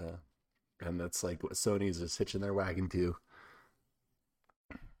 And that's like what Sony's just hitching their wagon to.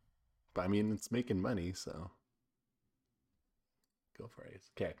 But I mean, it's making money, so go for it.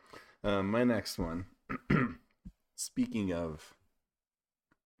 Okay, my next one. Speaking of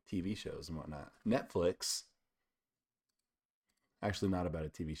TV shows and whatnot, Netflix. Actually, not about a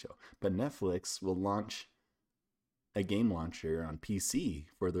TV show, but Netflix will launch a game launcher on PC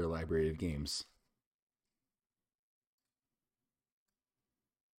for their library of games.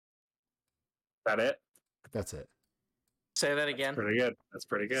 Is that it? That's it. Say that again. Pretty good. That's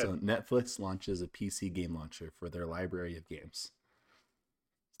pretty good. So Netflix launches a PC game launcher for their library of games.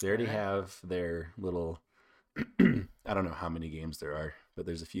 They already Alright. have their little, I don't know how many games there are, but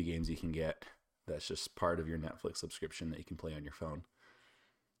there's a few games you can get that's just part of your Netflix subscription that you can play on your phone.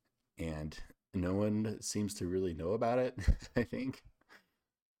 And no one seems to really know about it, I think.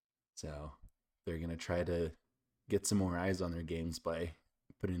 So they're going to try to get some more eyes on their games by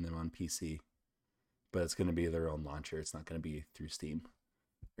putting them on PC. But it's going to be their own launcher. It's not going to be through Steam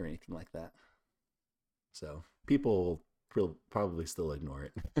or anything like that. So people will probably still ignore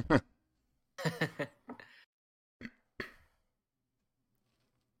it.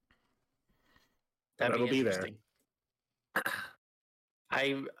 That'd That'll be there. interesting.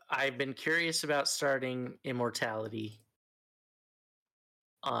 I've been curious about starting Immortality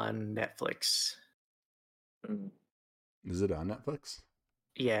on Netflix. Is it on Netflix?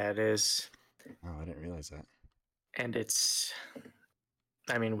 Yeah, it is. Oh, I didn't realize that. And it's,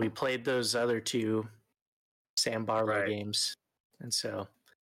 I mean, we played those other two Sam Barlow Right. games. And so,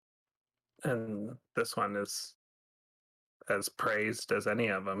 And this one is as praised as any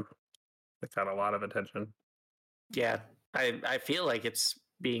of them. It got a lot of attention. yeah, I feel like it's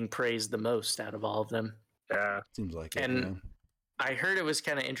being praised the most out of all of them. Yeah. Seems like it. And Yeah. I heard it was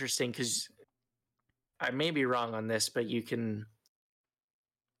kind of interesting because I may be wrong on this, but you can,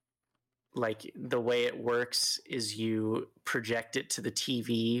 like, the way it works is you project it to the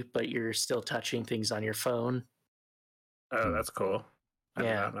TV, but you're still touching things on your phone. Oh, that's cool. I did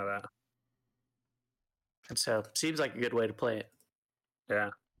Yeah. not know that. And so, seems like a good way to play it.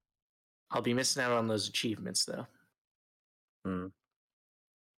 Yeah. I'll be missing out on those achievements, though.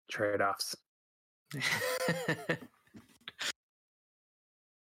 Trade-offs.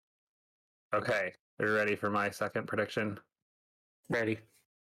 Okay. Are you ready for my second prediction? Ready?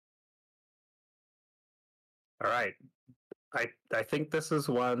 All right. I think this is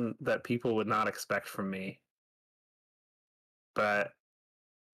one that people would not expect from me. But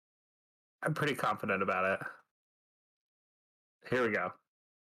I'm pretty confident about it. Here we go.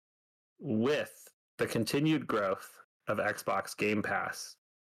 With the continued growth of Xbox Game Pass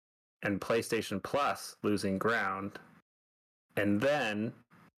and PlayStation Plus losing ground, and then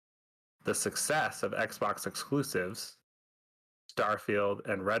the success of Xbox exclusives, Starfield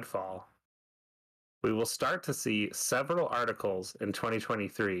and Redfall, we will start to see several articles in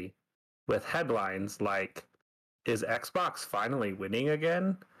 2023 with headlines like, is Xbox finally winning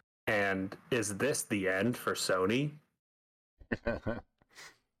again? And is this the end for Sony?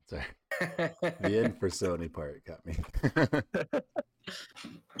 Sorry. The end for Sony part got me.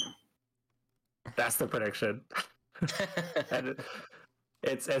 That's the prediction. And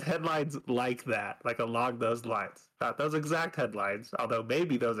it's headlines like that, like along those lines. Not those exact headlines, although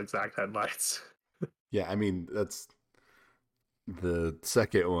maybe those exact headlines. Yeah, I mean, that's the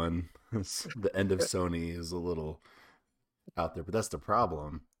second one. The end of Sony is a little out there, but that's the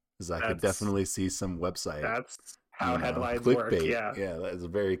problem. Is I could definitely see some website. That's how headlines clickbait. work. Yeah. Yeah, that is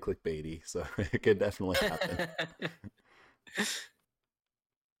very clickbaity. So it could definitely happen.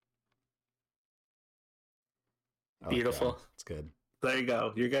 Beautiful. It's good. There you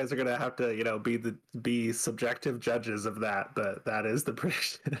go. You guys are gonna have to, be subjective judges of that, but that is the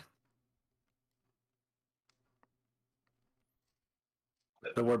prediction.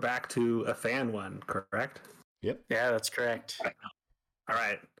 So we're back to a fan one, correct? Yep. Yeah, that's correct. All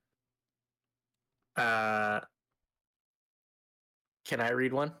right. Can I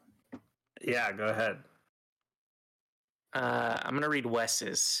read one? Yeah, go ahead. I'm going to read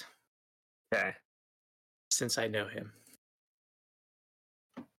Wes's. Okay. Since I know him.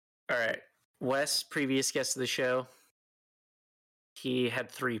 All right. Wes, previous guest of the show, he had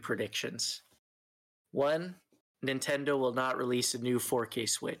 3 predictions. 1, Nintendo will not release a new 4K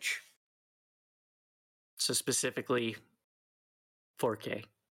Switch. So specifically 4K.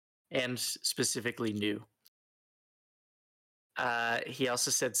 And specifically new. He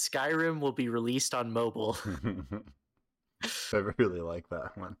also said Skyrim will be released on mobile. I really like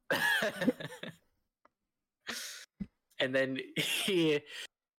that one. And then he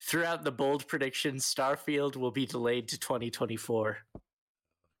threw out the bold prediction Starfield will be delayed to 2024.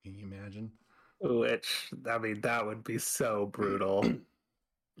 Can you imagine? Which, I mean, that would be so brutal.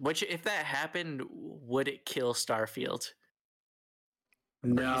 Which, if that happened, would it kill Starfield?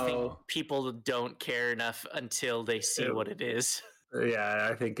 No. Or do you think people don't care enough until they see what it is? Yeah,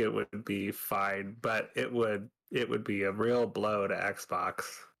 I think it would be fine, but it would be a real blow to Xbox.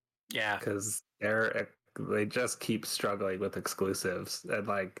 Yeah, because they just keep struggling with exclusives, and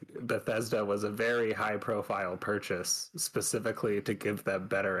like Bethesda was a very high profile purchase specifically to give them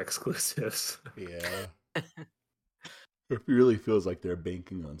better exclusives. Yeah. It really feels like they're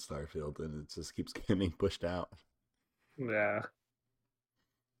banking on Starfield, and it just keeps getting pushed out. Yeah.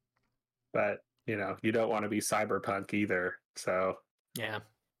 But, you don't want to be Cyberpunk either. So, yeah.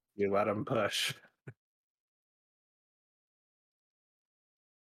 you let them push.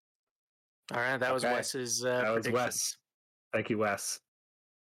 All right, that was Wes's that was predictions. Wes. Thank you, Wes.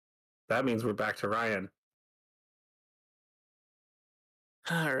 That means we're back to Ryan.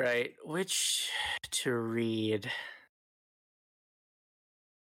 All right, which to read?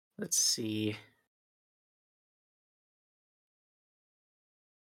 Let's see.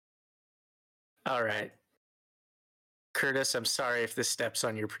 All right. Curtis, I'm sorry if this steps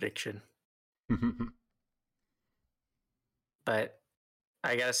on your prediction. But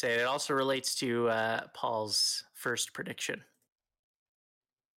I gotta say, it also relates to Paul's first prediction.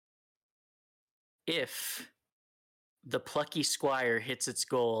 If the Plucky Squire hits its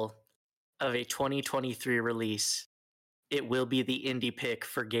goal of a 2023 release, it will be the indie pick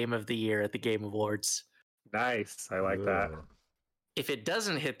for Game of the Year at the Game Awards. Nice. I like that. Whoa. If it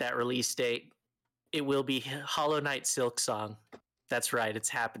doesn't hit that release date, it will be Hollow Knight Silksong. That's right, it's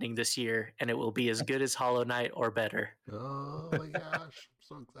happening this year, and it will be as good as Hollow Knight or better. Oh my gosh, I'm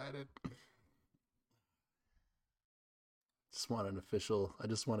so excited. Just want an official. I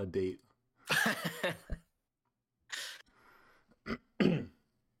just want a date.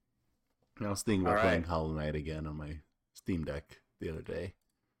 I was thinking about All playing right. Hollow Knight again on my Steam Deck the other day.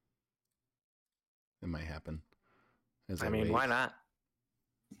 It might happen. As I mean, wait. why not?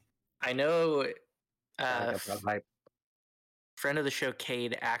 I know I get that hype. friend of the show,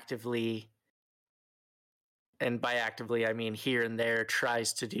 Cade, actively, and by actively, I mean here and there,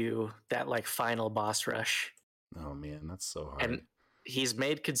 tries to do that like final boss rush. Oh man, that's so hard. And he's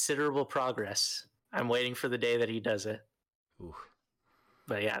made considerable progress. I'm waiting for the day that he does it. Ooh,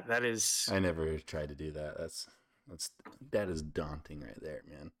 But yeah, that is. I never tried to do that. That is daunting right there,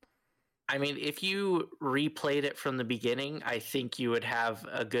 man. I mean, if you replayed it from the beginning, I think you would have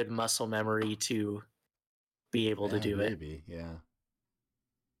a good muscle memory to be able to do it. Maybe, yeah.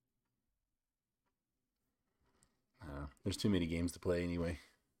 There's too many games to play anyway,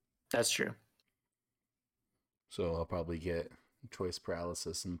 That's true. so I'll probably get choice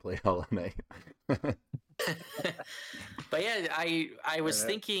paralysis and play Hollow Knight. But yeah, I was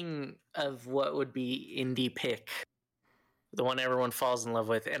thinking of what would be indie pick, the one everyone falls in love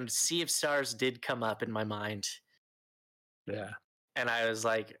with, and Sea of Stars did come up in my mind, Yeah. and I was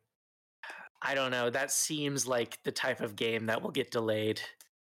like, I don't know, that seems like the type of game that will get delayed.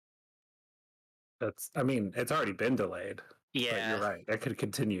 I mean, it's already been delayed. But Yeah, you're right. It could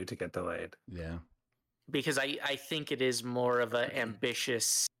continue to get delayed. Yeah. because I think it is more of an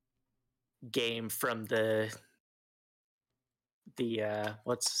ambitious game from the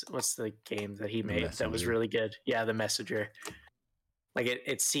what's the game that he made that was Messenger. really good? Yeah, The Messenger. Like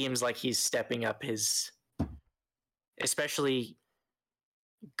it seems like he's stepping up his, especially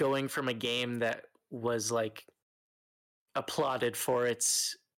going from a game that was like applauded for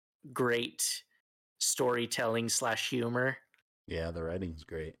its great storytelling / humor, Yeah, the writing's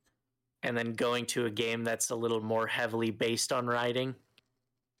great. and then going to a game that's a little more heavily based on writing,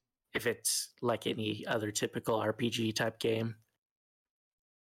 if it's like any other typical RPG type game.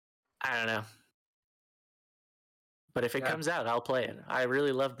 I don't know. But if it comes out, I'll play it. I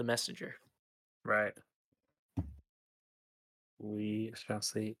really love The Messenger. Right. We shall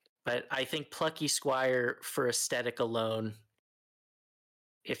see. But I think Plucky Squire, for aesthetic alone,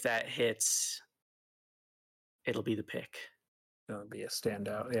 if that hits, it'll be the pick. It'll be a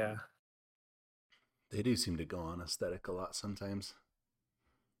standout. Yeah. They do seem to go on aesthetic a lot sometimes.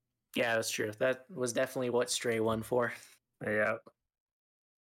 Yeah, that's true. That was definitely what Stray won for. Yeah.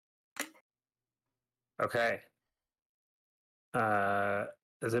 Okay.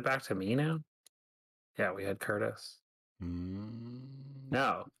 Is it back to me now? Yeah, we had Curtis.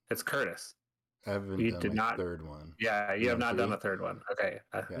 No, it's Curtis. I haven't You done did my not- third one. Yeah, you have not done three? a third one. Okay.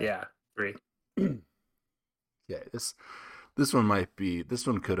 Yeah. Yeah, 3. Yeah, this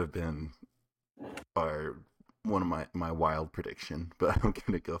one could have been one of my wild prediction, but I'm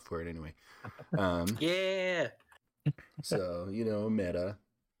gonna go for it anyway. Yeah. So Meta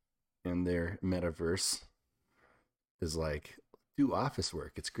and their metaverse is like, do office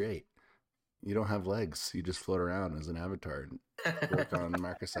work. It's great. You don't have legs. You just float around as an avatar and work on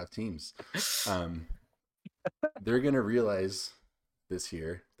Microsoft Teams. They're gonna realize this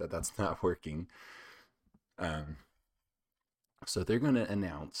year that that's not working. So they're going to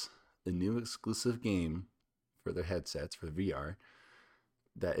announce the new exclusive game for their headsets for VR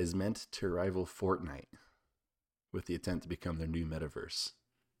that is meant to rival Fortnite, with the intent to become their new metaverse.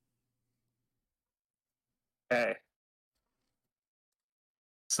 Okay.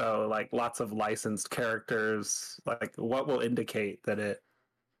 So, like, lots of licensed characters. Like, what will indicate that it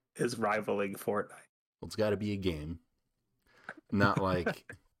is rivaling Fortnite? Well, it's got to be a game, not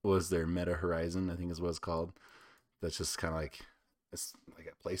like was there Meta Horizon, I think is what it's called. That's just kind of like, it's like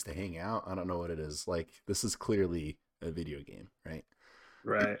a place to hang out. I don't know what it is. Like, this is clearly a video game, right?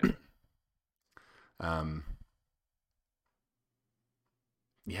 Right.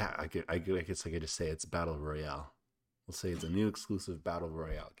 Yeah, I guess I could just say it's Battle Royale. We'll say it's a new exclusive Battle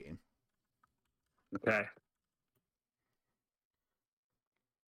Royale game. Okay.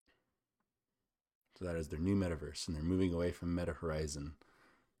 So that is their new metaverse, and they're moving away from Meta Horizon.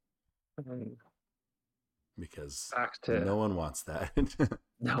 because Back to no one wants that.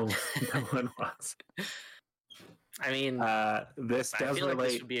 no one wants. I mean, This I does feel like this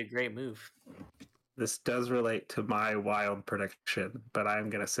relate. would be a great move. This does relate to my wild prediction, but I'm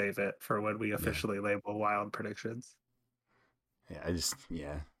gonna save it for when we officially label wild predictions.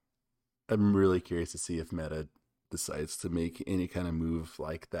 I'm really curious to see if Meta decides to make any kind of move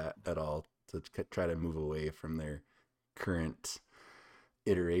like that at all to try to move away from their current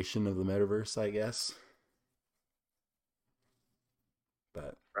iteration of the metaverse, I guess.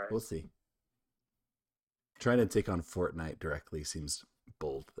 But Right. we'll see. Trying to take on Fortnite directly seems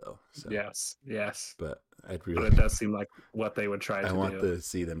bold, though. So. Yes, But I'd but really. it does seem like what they would try I to want do. to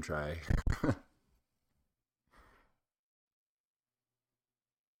see them try.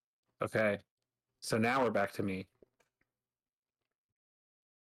 Okay, so now we're back to me.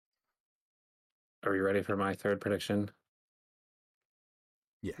 Are you ready for my third prediction?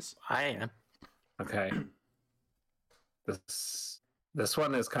 Yes. I am. Okay. This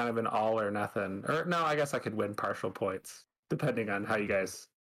one is kind of an all or nothing. Or no, I guess I could win partial points depending on how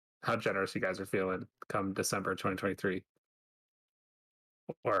generous you guys are feeling come December 2023.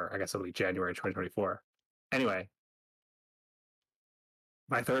 Or I guess it'll be January 2024. Anyway,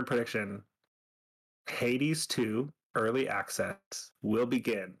 my third prediction, Hades 2 early access will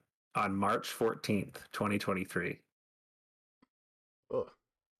begin on March 14th, 2023. Oh,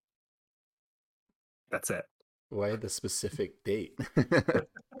 That's it. why the specific date?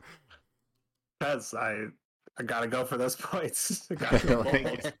 Because I gotta go for those points. I gotta go for Like-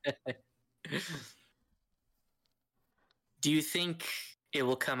 points. Do you think it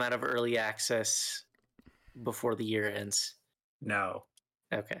will come out of early access before the year ends? No.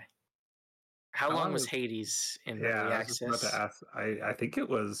 Okay. How How long long was was- Hades in Yeah, early I was just about access? to ask. I think it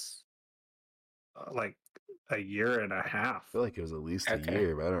was like a year and a half I feel like it was at least Okay. a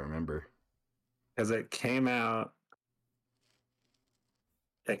year, but I don't remember. because it came out.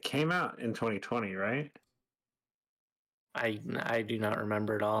 It came out in 2020, right? I do not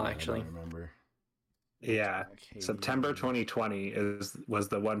remember at all, Yeah, actually. I don't remember. Yeah. Okay. September 2020 was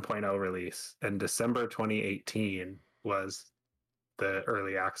the 1.0 release, and December 2018 was the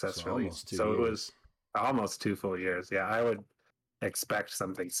early access So release. almost 2 So years. it was almost 2 full years. Yeah, I would expect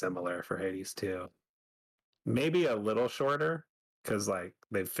something similar for Hades 2. Maybe a little shorter because like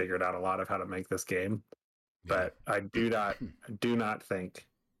they've figured out a lot of how to make this game. But I do not think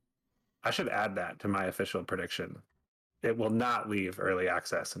I should add that to my official prediction. It will not leave early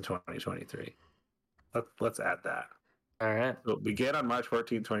access in 2023. Let's add that. All right. It will begin on March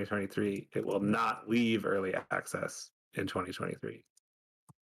 14th, 2023. It will not leave early access in 2023.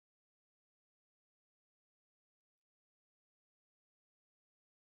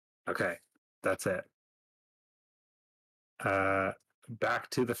 Okay, that's it. Back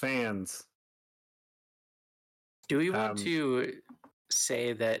to the fans. Do we want Um, to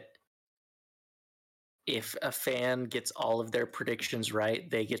say that if a fan gets all of their predictions right,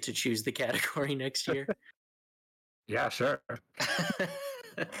 they get to choose the category next year? Yeah, sure. down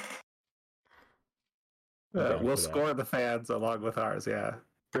We'll for that. score the fans along with ours. Yeah.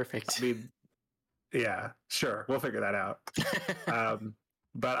 Perfect. I mean, yeah, sure. We'll figure that out.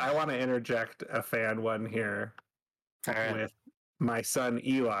 But I want to interject a fan one here All right. with my son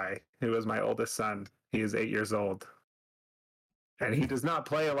Eli, who is my oldest son. He is 8 years old. And he does not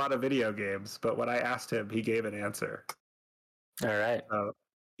play a lot of video games, but when I asked him, he gave an answer. All right.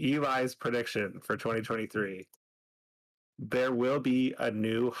 Eli's prediction for 2023, there will be a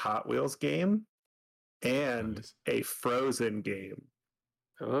new Hot Wheels game and Nice. a Frozen game.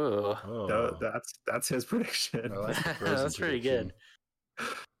 Oh, Oh, That's his prediction. I like the Frozen that's pretty prediction. good.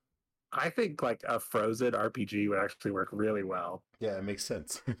 I think like a Frozen RPG would actually work really well. Yeah, it makes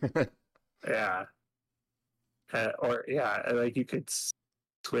sense. Yeah. Like you could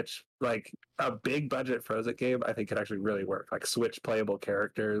switch like a big budget Frozen game. I think could actually really work. Like switch playable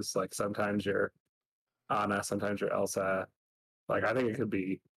characters. Like sometimes you're Anna, sometimes you're Elsa. Like I think it could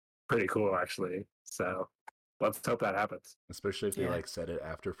be pretty cool actually. So let's hope that happens. Especially if they Yeah. like set it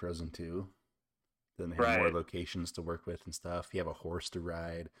after Frozen 2. Then they have more Right. locations to work with and stuff. You have a horse to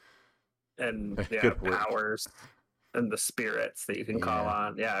ride. And Good work. powers and the spirits that you can call Yeah.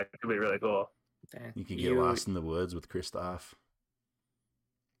 on. Yeah, it could be really cool. Yeah. You could get lost in the woods with Kristoff.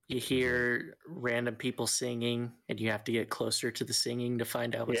 You hear random people singing, and you have to get closer to the singing to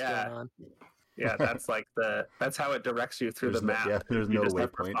find out what's Yeah. going on. Yeah, that's like that's how it directs you through There's the no- map. yeah, there's You no just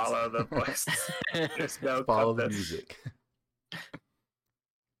have to waypoints. follow the voice. There's no Follow the compass. music.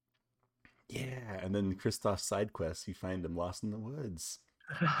 Yeah, and then Kristoff's side quests, you find him lost in the woods.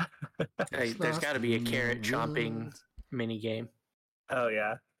 Hey, there's Lost got to be a in the carrot chomping woods. mini game. Oh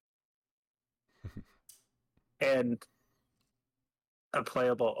yeah. and a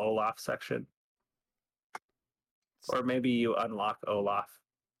playable Olaf section, or maybe you unlock Olaf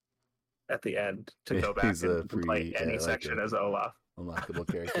at the end to go back He's a and play free, any like section a as Olaf. unlockable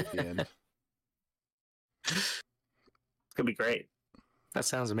character at the end. It's gonna be great. That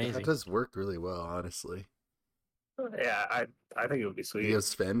sounds That amazing. does work really well, honestly. Yeah, I think it would be You sweet. have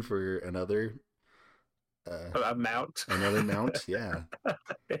Sven for another A mount. another mount, yeah.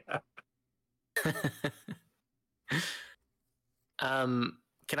 Yeah.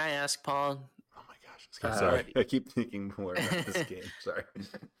 Can I ask Paul, Oh my gosh, this game. Sorry, what- I keep thinking more about this game. Sorry.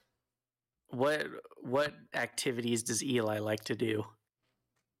 what activities does Eli like to do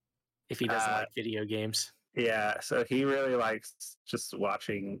if he doesn't like video games? Yeah, so he really likes just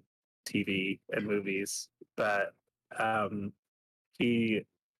watching TV and movies, but he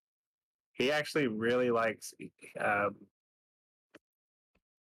actually really likes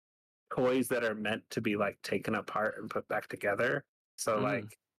toys that are meant to be like taken apart and put back together. So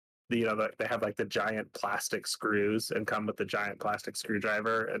like they have like the giant plastic screws and come with the giant plastic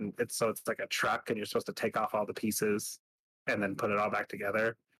screwdriver, and it's like a truck, and you're supposed to take off all the pieces and then put it all back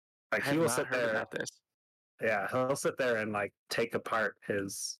together. Like I he have will not sit heard there. about this. Yeah, he'll sit there and like take apart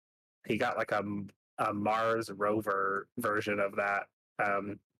his. He got like a Mars rover version of that.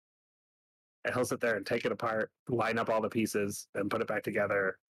 And he'll sit there and take it apart, line up all the pieces, and put it back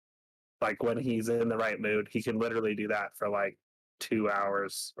together. Like when he's in the right mood, he can literally do that for like 2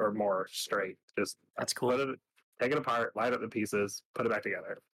 hours or more straight. Just That's cool. take it apart, line up the pieces, put it back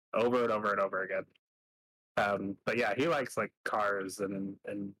together, over and over and over again. But yeah, he likes like cars and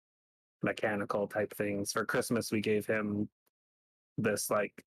mechanical type things. For Christmas, we gave him this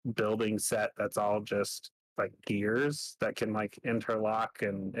like building set that's all just like gears that can like interlock,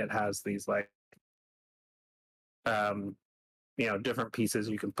 and it has these like different pieces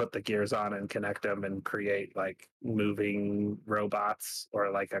you can put the gears on and connect them and create like moving robots or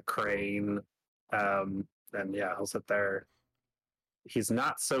like a crane. And yeah, he'll sit there. He's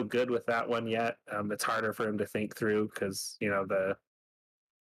not so good with that one yet. It's harder for him to think through because the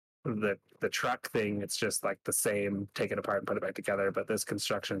truck thing, it's just like the same, take it apart and put it back together. But this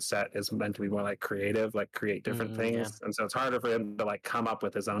construction set is meant to be more like creative, like create different things. Yeah. And so it's harder for him to like come up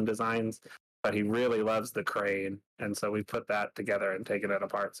with his own designs. But he really loves the crane, and so we put that together and taken it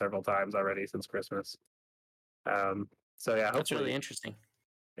apart several times already since Christmas. So yeah, That's really interesting.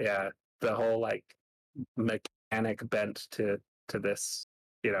 Yeah, the whole like mechanic bent to this,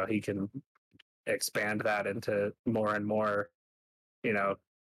 he can expand that into more and more, into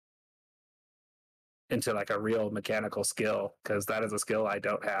like a real mechanical skill, because that is a skill I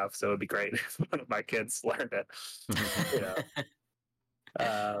don't have. So it'd be great if one of my kids learned it.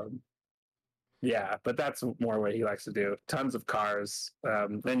 Yeah, but that's more what he likes to do. Tons of cars.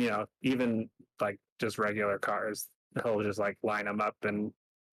 Then even like just regular cars, he'll just like line them up and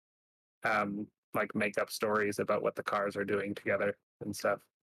like make up stories about what the cars are doing together and stuff.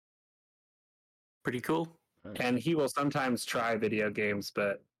 Pretty cool. And he will sometimes try video games,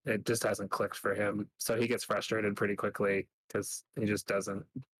 but it just hasn't clicked for him. So he gets frustrated pretty quickly because he just doesn't.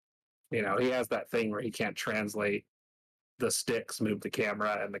 He has that thing where he can't translate the sticks move the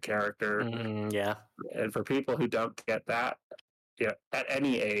camera and the character. Yeah. And for people who don't get that, at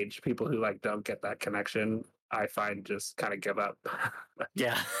any age, people who like don't get that connection, I find just kind of give up.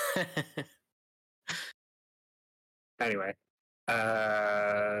 Yeah. Anyway,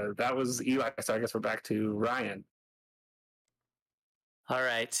 that was Eli. So I guess we're back to Ryan. All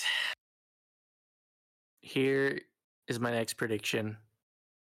right. Here is my next prediction.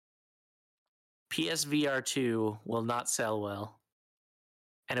 PSVR 2 will not sell well.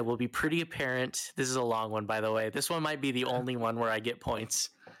 And it will be pretty apparent. This is a long one, by the way. This one might be the only one where I get points.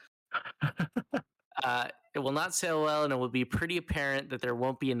 It will not sell well, and it will be pretty apparent that there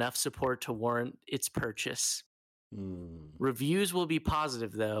won't be enough support to warrant its purchase. Reviews will be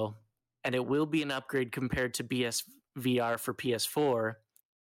positive, though, and it will be an upgrade compared to PSVR for PS4,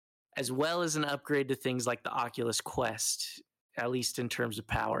 as well as an upgrade to things like the Oculus Quest, at least in terms of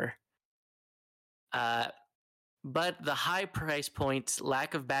power. But the high price point,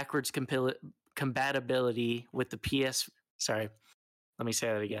 lack of backwards compatibility with the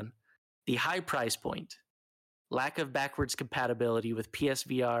The high price point, lack of backwards compatibility with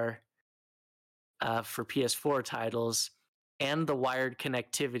PSVR for PS4 titles, and the wired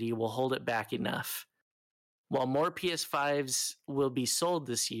connectivity will hold it back enough. While more PS5s will be sold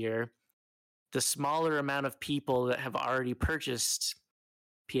this year, the smaller amount of people that have already purchased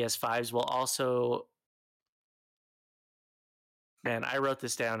PS5s will also... Man, I wrote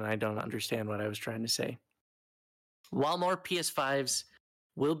this down and I don't understand what I was trying to say. While more PS5s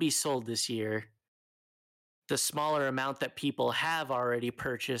will be sold this year, the smaller amount that people have already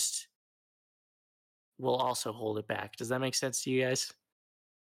purchased will also hold it back. Does that make sense to you guys?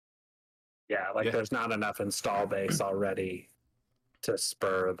 Yeah, like Yeah. there's not enough install base already to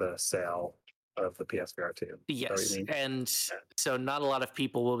spur the sale of the PSVR 2. Yes, and so not a lot of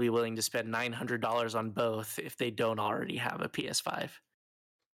people will be willing to spend $900 on both if they don't already have a PS5.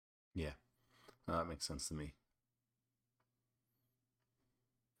 Yeah, that makes sense to me.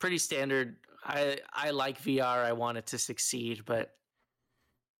 Pretty standard. I like VR. I want it to succeed, but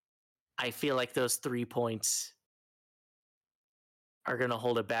I feel like those 3 points are going to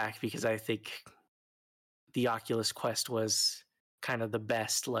hold it back because I think the Oculus Quest was kind of the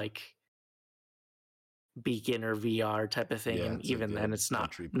best, like, beginner VR type of thing, Yeah, and it's a even then good it's not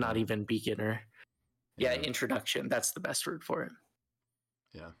entry not point. even beginner. Yeah, introduction. That's the best word for it.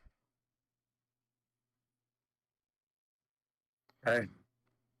 Yeah. Okay.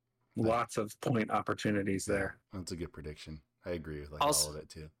 Lots of point opportunities there. That's a good prediction. I agree with like Also- all of it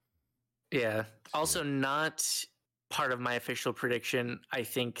too. Yeah. Also, not part of my official prediction. I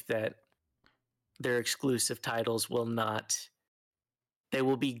think that their exclusive titles will not. They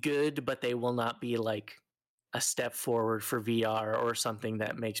will be good, but they will not be like a step forward for VR or something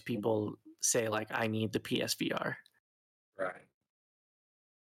that makes people say like, "I need the PSVR." Right.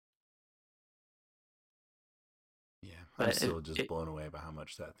 Yeah, But I'm still just blown away by how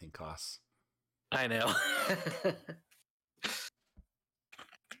much that thing costs. I know.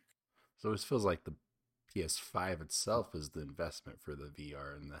 So it feels like the PS5 itself is the investment for the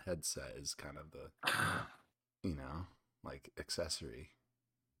VR, and the headset is kind of the, like accessory.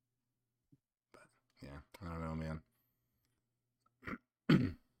 But yeah, I don't know,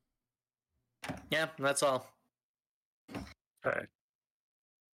 man. Yeah, that's all. Okay.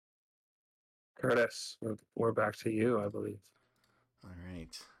 Curtis, we're back to you, I believe. All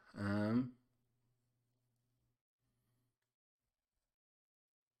right.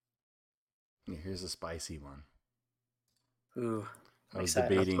 Here's a spicy one. Ooh, I was excited.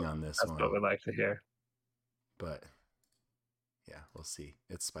 debating on this That's one, what we'd like to hear. but yeah, we'll see.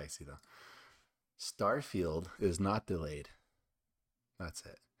 It's spicy though. Starfield is not delayed. That's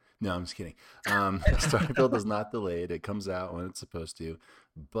it. No, I'm just kidding. Starfield is not delayed. It comes out when it's supposed to,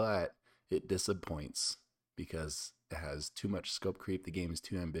 but it disappoints because it has too much scope creep. The game is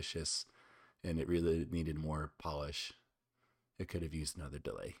too ambitious, and it really needed more polish. It could have used another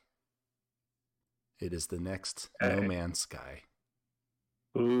delay. It is the next No Man's Sky.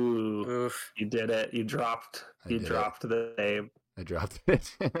 Ooh, Oof. you did it. You dropped the name. I dropped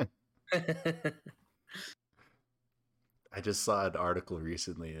it. I just saw an article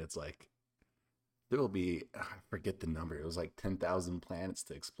recently. It's like there will be, I forget the number. It was like 10,000 planets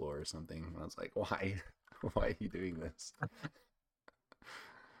to explore or something. And I was like, why? Why are you doing this? I'm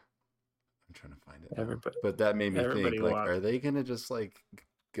trying to find it now. But that made me think, like, are they going to just like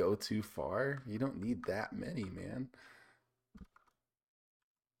go too far? You don't need that many, man.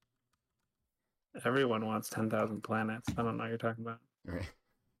 Everyone wants 10,000 planets. I don't know what you're talking about. Right.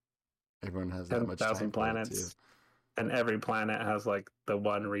 Everyone has that much 10,000 planets. And every planet has like the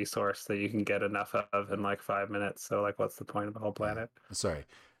one resource that you can get enough of in like 5 minutes. So like, what's the point of the whole planet? Yeah. Sorry,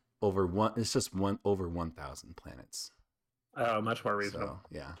 it's just over 1,000 planets. Oh, much more reasonable.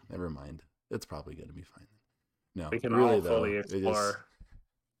 So, yeah, never mind. It's probably going to be fine. No, we can really all fully explore.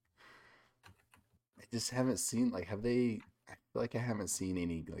 I just haven't seen have they? I feel like I haven't seen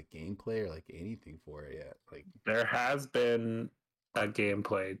any like gameplay or like anything for it yet. Like there has been a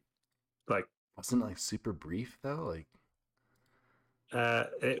gameplay, like wasn't it like super brief though. Like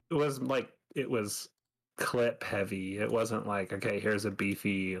it was clip heavy. It wasn't like, okay, here's a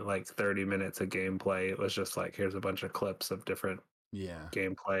beefy like 30 minutes of gameplay. It was just like, here's a bunch of clips of different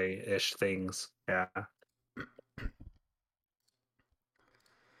gameplay-ish things. Yeah.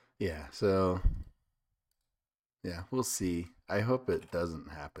 Yeah, so yeah, we'll see. I hope it doesn't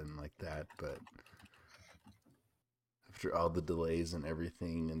happen like that, but after all the delays and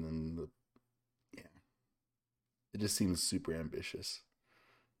everything, and then it just seems super ambitious.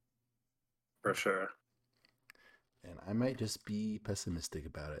 For sure. And I might just be pessimistic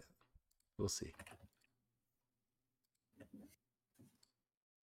about it. We'll see.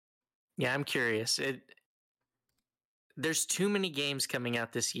 Yeah, I'm curious. There's too many games coming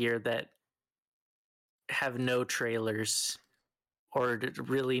out this year that have no trailers or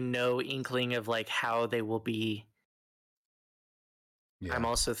really no inkling of like how they will be. Yeah. I'm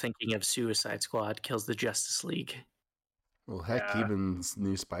also thinking of Suicide Squad Kills the Justice League. Well, heck, even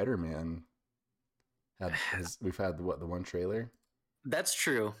new Spider-Man we've had the one trailer. That's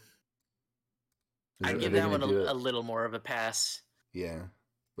true. I'd give that one a little more of a pass. Yeah,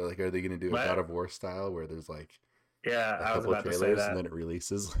 But like, are they going to do a What? God of War style where there's like Yeah, a I was couple about to say trailers that. and then it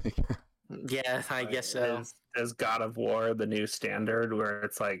releases? Like, Yeah, I guess so. Is God of War the new standard where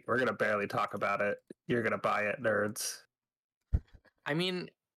it's like we're gonna barely talk about it? You're gonna buy it, nerds. I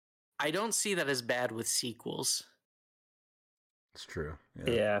mean, I don't see that as bad with sequels, it's true.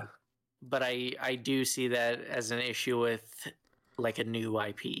 Yeah, but I do see that as an issue with like a new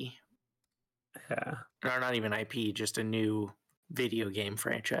IP, yeah, or not even IP, just a new video game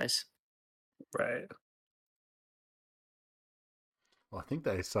franchise. right. Well, I think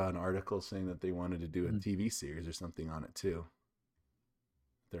that I saw an article saying that they wanted to do a TV series or something on it too.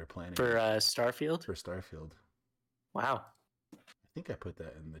 They're planning For Starfield? for Starfield. Wow. I think I put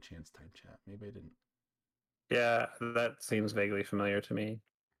that in the Chance Time chat. Maybe I didn't. Yeah, that seems vaguely familiar to me.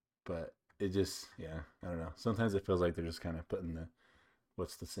 But it just, yeah, I don't know. Sometimes it feels like they're just kind of putting the,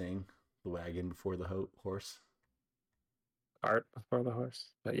 what's the saying? The wagon before the horse? Cart before the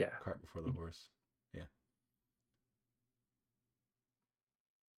horse, but yeah, Cart before the horse. Yeah.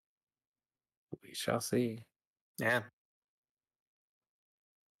 we shall see. Yeah.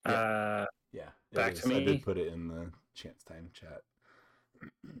 Uh, Yeah. Back is. to me? I did put it in the Chance Time chat.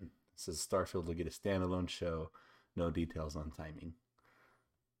 It says Starfield will get a standalone show. No details on timing.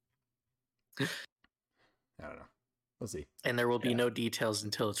 I don't know. We'll see. And there will be no details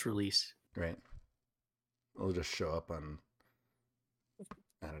until it's released. Right. It'll just show up on,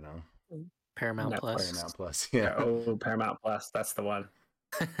 I don't know, Paramount Netflix. Plus. Paramount Plus. Yeah. Oh, Paramount Plus, that's the one.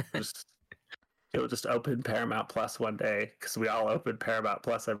 It'll just open Paramount Plus one day because we all open Paramount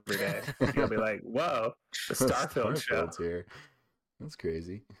Plus every day. You'll be like, "Whoa, the Starfield show!" Starfield's here. That's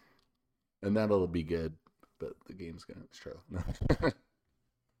crazy. And that'll be good, but the game's gonna struggle.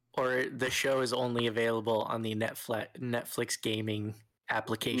 Or the show is only available on the Netflix gaming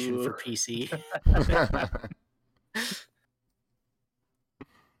application for PC.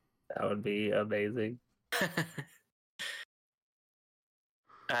 That would be amazing.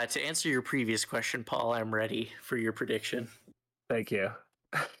 To answer your previous question, Paul, I'm ready for your prediction. Thank you.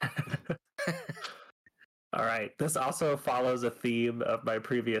 All right. This also follows a theme of my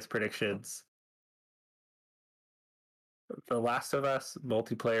previous predictions. The Last of Us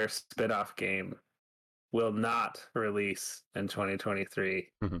multiplayer spin-off game will not release in 2023.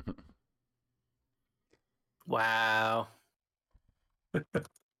 Wow.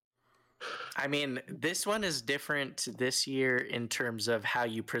 I mean, this one is different this year in terms of how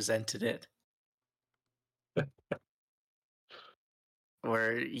you presented it.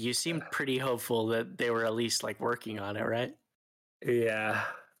 Where you seemed pretty hopeful that they were at least like working on it, right? Yeah.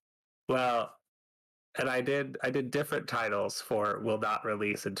 Well, and I did different titles for will not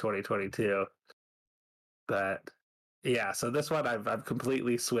release in 2022. But yeah, so this one I've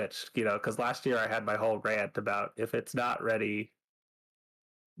completely switched, because last year I had my whole rant about if it's not ready,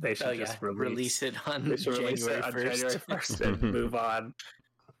 they should just release it on they should January release it on 1st. January 1st and move on.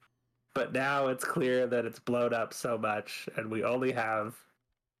 But now it's clear that it's blown up so much, and we only have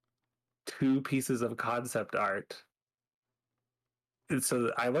 2 pieces of concept art. And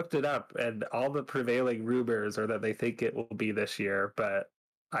so I looked it up, and all the prevailing rumors are that they think it will be this year, but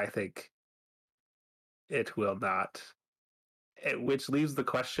I think it will not. Which leaves the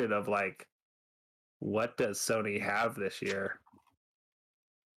question of like, what does Sony have this year?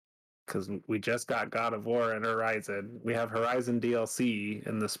 Because we just got God of War and Horizon. We have Horizon DLC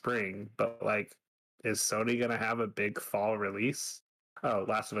in the spring, but like, is Sony gonna have a big fall release? Oh,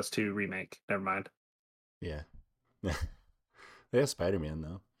 Last of Us 2 remake. Never mind. Yeah. They have Spider-Man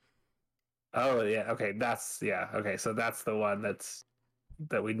though. Oh yeah, okay. Okay, so that's the one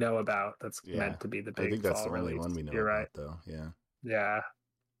that we know about. That's meant to be the big. I think that's fall the only release. one we know You're about, right. though. Yeah. Yeah.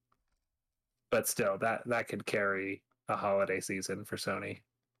 But still, that could carry a holiday season for Sony.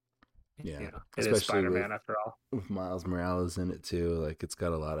 Yeah, it is Spider-Man after all. With Miles Morales in it too, like it's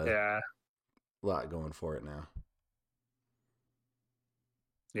got a lot going for it now.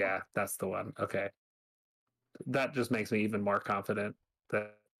 Yeah, that's the one. Okay, that just makes me even more confident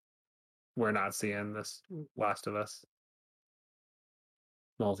that we're not seeing this Last of Us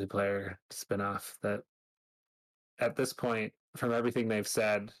multiplayer spinoff. That at this point, from everything they've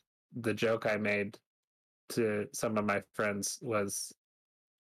said, the joke I made to some of my friends was,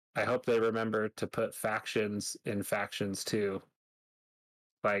 I hope they remember to put factions in factions too.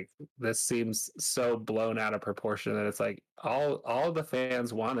 Like, this seems so blown out of proportion that it's like all the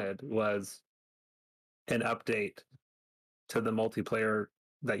fans wanted was an update to the multiplayer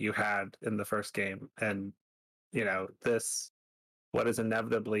that you had in the first game. And this, what is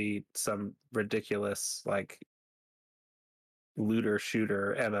inevitably some ridiculous like looter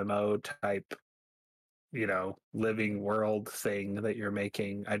shooter MMO type living world thing that you're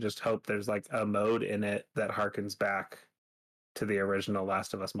making. I just hope there's like a mode in it that harkens back to the original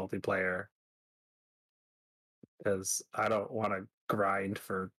Last of Us multiplayer, because I don't want to grind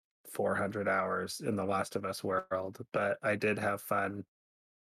for 400 hours in the Last of Us world, but I did have fun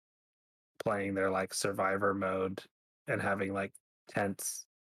playing their like survivor mode and having like tense,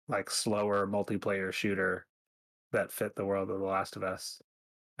 like slower multiplayer shooter that fit the world of the Last of Us.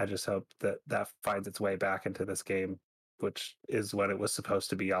 I just hope that that finds its way back into this game, which is what it was supposed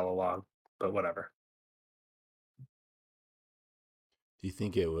to be all along, but whatever. Do you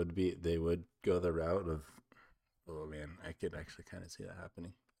think they would go the route of, oh man, I could actually kind of see that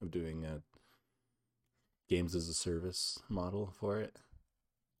happening, of doing a games as a service model for it?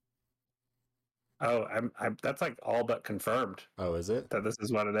 Oh, I'm that's like all but confirmed Oh, is it? that this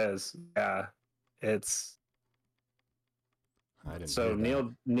is what it is. Yeah. It's I didn't so hear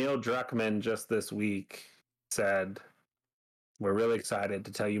that. Neil Druckmann just this week said, "We're really excited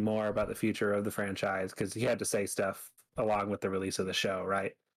to tell you more about the future of the franchise," because he had to say stuff along with the release of the show,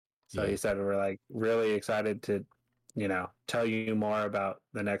 right? So Yeah. he said, "We're like really excited to, tell you more about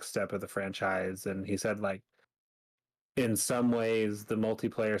the next step of the franchise." And he said, like, in some ways, the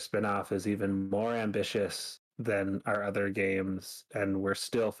multiplayer spinoff is even more ambitious than our other games, and we're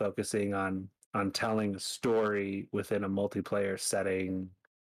still focusing on telling a story within a multiplayer setting.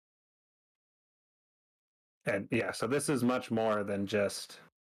 And yeah, so this is much more than just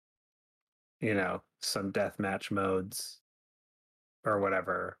some deathmatch modes or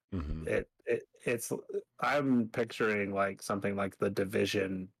whatever. Mm-hmm. It's I'm picturing like something like the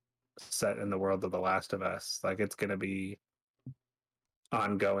Division set in the world of The Last of Us. Like it's going to be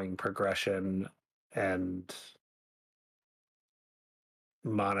ongoing progression and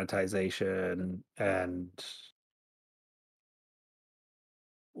monetization, and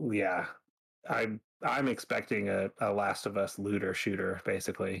yeah, I'm expecting a Last of Us looter shooter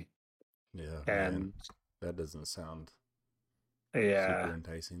basically. Yeah, man, And that doesn't sound super yeah,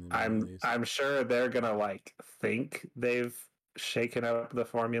 enticing to me, at I'm least. I'm sure they're gonna like think they've shaken up the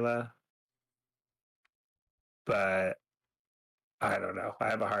formula, but I don't know. I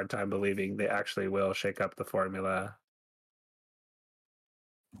have a hard time believing they actually will shake up the formula.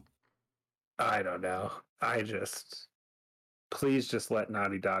 I don't know. Please just let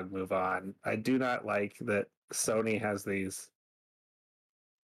Naughty Dog move on. I do not like that Sony has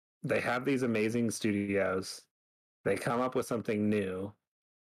they have these amazing studios. They come up with something new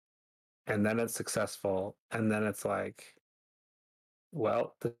and then it's successful. And then it's like,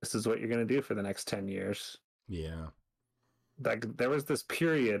 well, this is what you're going to do for the next 10 years. Yeah. Like there was this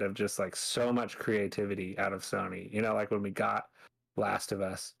period of just like so much creativity out of Sony. Like when we got Last of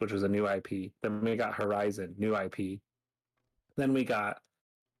Us, which was a new IP. Then we got Horizon, new IP. Then we got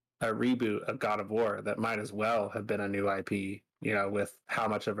a reboot of God of War that might as well have been a new IP, with how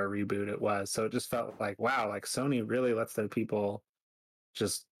much of a reboot it was. So it just felt like, wow, like Sony really lets their people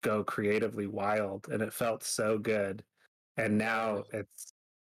just go creatively wild, and it felt so good. And now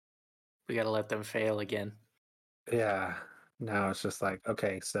We got to let them fail again. yeah, now it's just like,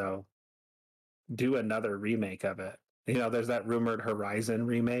 okay, so do another remake of it. There's that rumored Horizon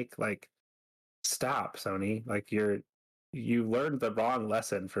remake. Like, stop, Sony. Like you learned the wrong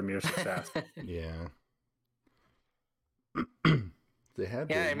lesson from your success. Yeah. They had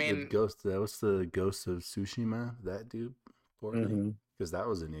Yeah, I the mean, ghost. That was the Ghost of Tsushima. That dude poorly, Mm-hmm. because that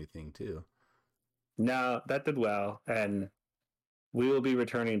was a new thing too. No, that did well, and we will be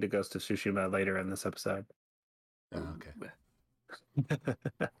returning to Ghost of Tsushima later in this episode. Oh, okay.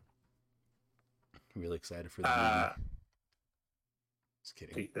 Really excited for the movie. uh, Just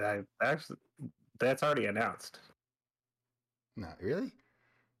kidding. actually, that's already announced. Not really.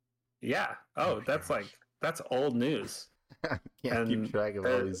 Yeah. Oh Oh, my that's gosh. that's old news. Can't keep And track of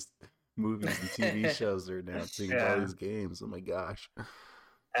all these movies and TV shows they're announcing of all yeah. these games. Oh my gosh.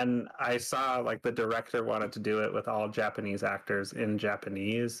 And I saw like the director wanted to do it with all Japanese actors in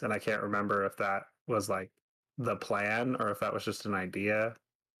Japanese, and I can't remember if that was like the plan or if that was just an idea.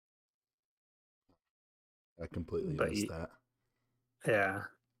 I completely But missed that. yeah.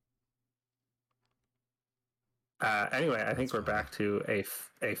 Anyway, I That's think we're funny. back to a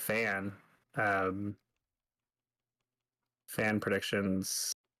um, fan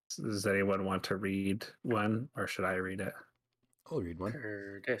predictions. Does anyone want to read one, or should I read it? I'll read one.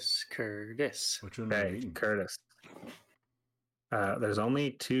 Curtis. Which one are you Okay, reading? Curtis. There's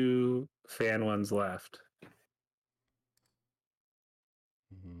only 2 fan ones left.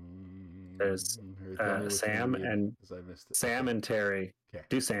 There's Tell me which one to Sam read, and because I missed it. Sam Okay. and Terry. Okay.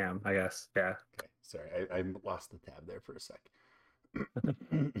 Do Sam, I guess. Yeah. Okay. Sorry, I lost the tab there for a sec.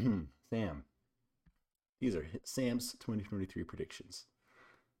 Sam. These are Sam's 2023 predictions.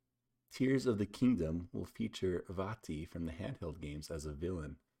 Tears of the Kingdom will feature Vati from the handheld games as a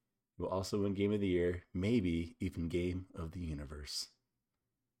villain. Will also win Game of the Year, maybe even Game of the Universe.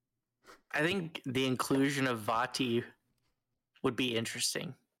 I think the inclusion of Vati would be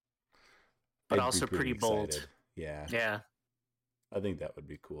interesting, but I'd be also pretty bold. excited. Yeah, Yeah. I think that would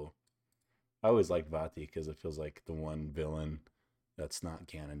be cool. I always like Vati because it feels like the one villain that's not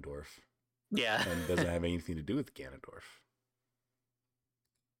Ganondorf Yeah. and doesn't have anything to do with Ganondorf.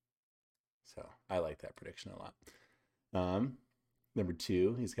 So I like that prediction a lot. Number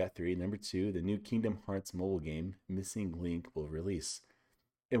 2, he's got 3. Number 2, the new Kingdom Hearts mobile game, Missing Link, will release.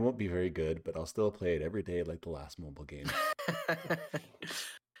 It won't be very good, but I'll still play it every day like the last mobile game.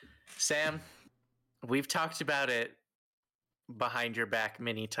 Sam, we've talked about it behind your back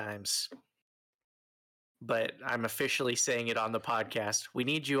many times, but I'm officially saying it on the podcast. We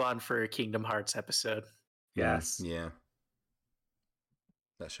need you on for a Kingdom Hearts episode. Yes. Yeah.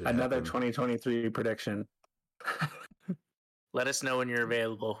 That should Another happen. 2023 prediction. Let us know when you're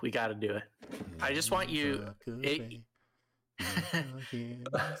available. We got to do it. I just want you. Even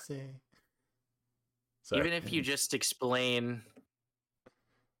if you just explain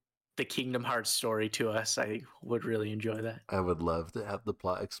the Kingdom Hearts story to us, I would really enjoy that. I would love to have the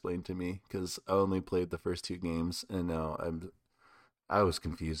plot explained to me because I only played the first 2 games, and now I was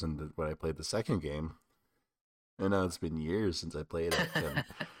confused when I played the second game, and now it's been years since I played it. And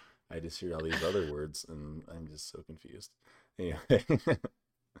I just hear all these other words, and I'm just so confused. Anyway,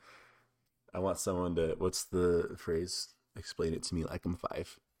 I want someone to. What's the phrase? Explain it to me like I'm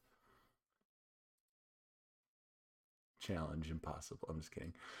 5. Challenge impossible. I'm just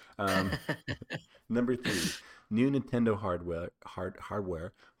kidding. Number 3, new Nintendo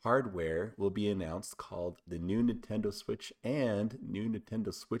hardware will be announced called the new Nintendo Switch and new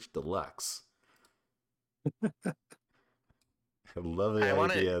Nintendo Switch Deluxe. I love the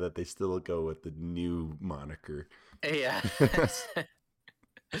idea that they still go with the new moniker. Yeah.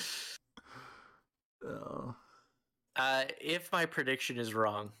 Oh. If my prediction is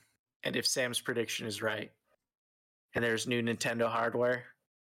wrong, and if Sam's prediction is right, and there's new Nintendo hardware,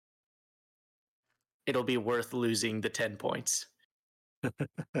 it'll be worth losing the 10 points.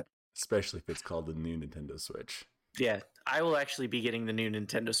 Especially if it's called the new Nintendo Switch. Yeah, I will actually be getting the new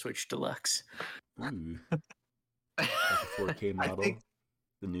Nintendo Switch Deluxe. Ooh. Like a 4K model.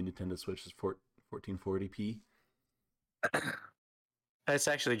 The new Nintendo Switch is 1440p. It's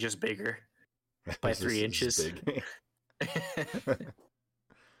actually just bigger by 3 inches. Big.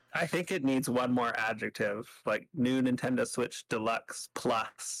 I think it needs one more adjective, like new Nintendo Switch Deluxe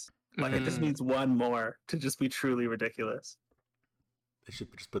Plus. Like it just needs one more to just be truly ridiculous. They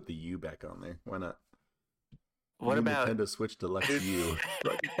should just put the U back on there. Why not? What new about Nintendo Switch Deluxe U?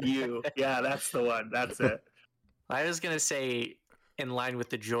 U. Yeah, that's the one. That's it. I was going to say, in line with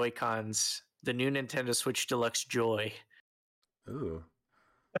the Joy-Cons, the new Nintendo Switch Deluxe Joy. Ooh.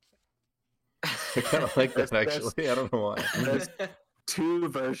 I kind of like that, actually. I don't know why. There's 2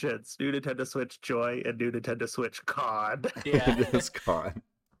 versions, new Nintendo Switch Joy and new Nintendo Switch Con. Yeah. It's Con.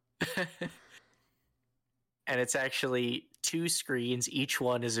 And it's actually 2 screens. Each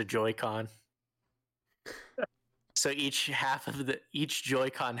one is a Joy-Con. So each half of each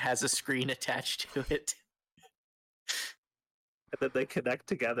Joy-Con has a screen attached to it. And then they connect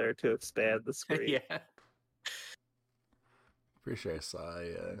together to expand the screen. Yeah. Pretty sure I saw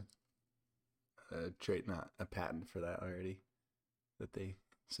a trait, not a patent for that already that they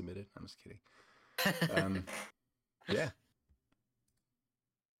submitted. I'm just kidding. Yeah.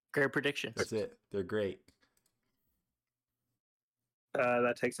 Great predictions. That's it. They're great.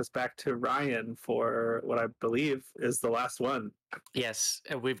 That takes us back to Ryan for what I believe is the last one. Yes,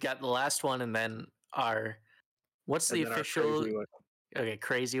 and we've got the last one, and then what's the official? Okay,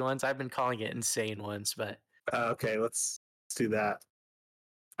 crazy ones. I've been calling it insane ones, but okay, let's do that.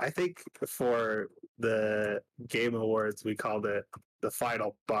 I think for the Game Awards, we called it the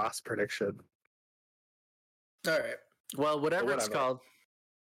final boss prediction. All right. Well, whatever it's called,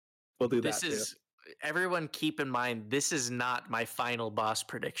 we'll do that. This is everyone. Keep in mind, this is not my final boss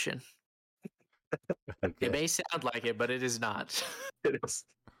prediction. Okay. It may sound like it, but it is not. It is.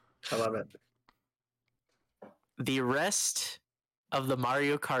 I love it. The rest of the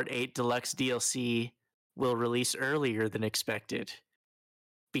Mario Kart 8 Deluxe DLC will release earlier than expected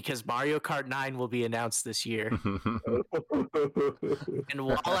because Mario Kart 9 will be announced this year. And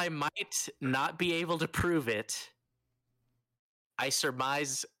while I might not be able to prove it, I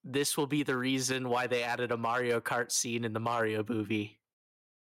surmise this will be the reason why they added a Mario Kart scene in the Mario movie.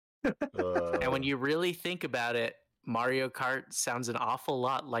 And when you really think about it, Mario Kart sounds an awful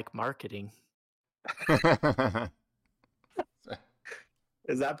lot like marketing.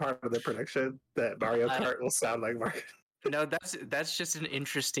 Is that part of the prediction that Mario Uh, Kart will sound like Mario? No, that's just an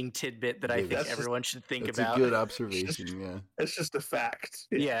interesting tidbit that I David, think that's just- everyone should think That's about. a good observation. Yeah. It's just a fact.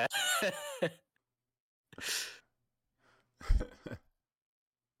 Yeah.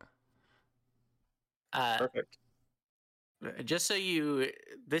 Perfect. Just so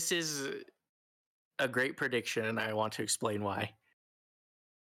this is a great prediction, and I want to explain why.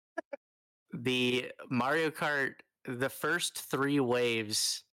 The Mario Kart, the first 3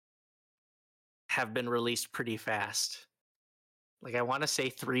 waves have been released pretty fast. Like, I want to say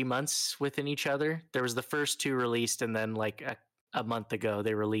 3 months within each other. There was the first 2 released, and then like a month ago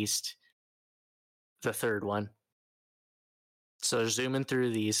they released the third one. So zooming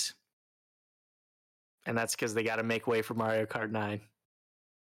through these, and that's because they got to make way for Mario Kart 9.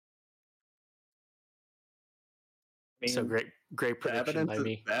 I mean, So great the prediction by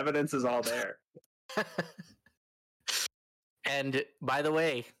me. The evidence is all there. And by the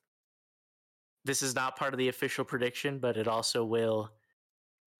way, this is not part of the official prediction, but it also will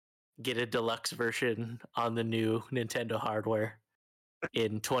get a deluxe version on the new Nintendo hardware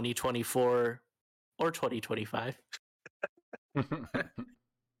in 2024 or 2025. Perfect.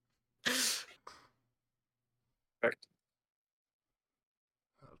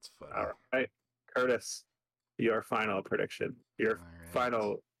 That's funny. All right, Curtis, your final prediction. Your All right.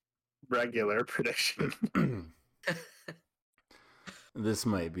 final regular prediction. This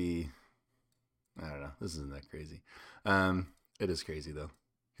might be, I don't know. This isn't that crazy. It is crazy though.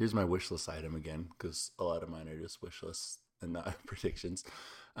 Here's my wish list item again, because a lot of mine are just wish lists and not predictions.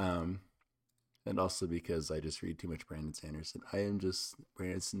 And also because I just read too much Brandon Sanderson. I am just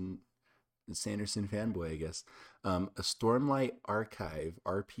Brandon Sanderson fanboy, I guess. A Stormlight Archive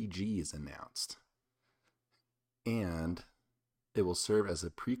RPG is announced, and it will serve as a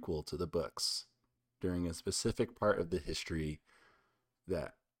prequel to the books during a specific part of the history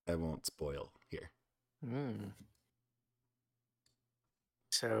that I won't spoil here.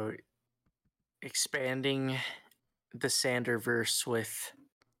 So expanding the Sanderverse with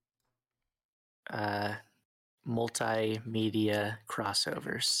multimedia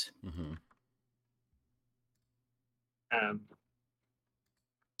crossovers. Mm-hmm.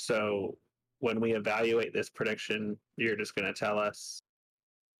 So when we evaluate this prediction, you're just going to tell us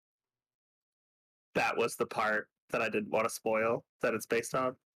that was the part that I didn't want to spoil that it's based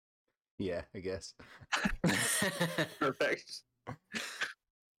on. Yeah, I guess. Perfect.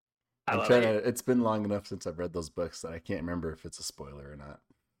 I'm trying to. It's been long enough since I've read those books that I can't remember if it's a spoiler or not.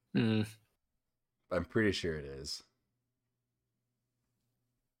 I'm pretty sure it is.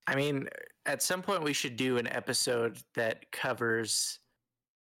 I mean, at some point we should do an episode that covers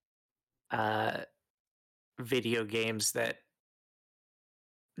video games that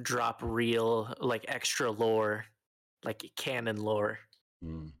drop real, like, extra lore, like canon lore.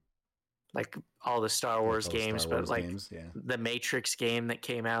 Like all the Star Wars games, but like the Matrix game that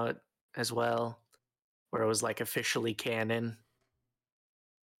came out as well, where it was like officially canon.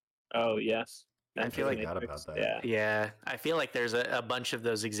 Oh, yes. I feel like forgot about that. Yeah, I feel like there's a bunch of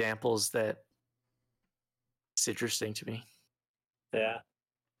those examples that it's interesting to me. Yeah,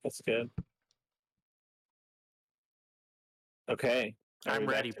 that's good. Okay. I'm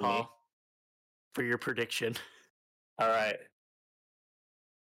ready, Paul, for your prediction. All right.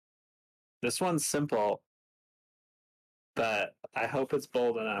 This one's simple, but I hope it's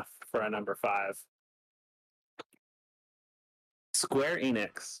bold enough for a number 5. Square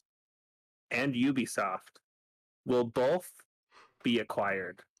Enix and Ubisoft will both be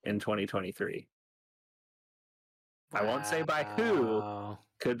acquired in 2023. Wow. I won't say by who.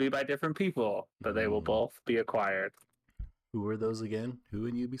 Could be by different people, but they will both be acquired. Who were those again? Who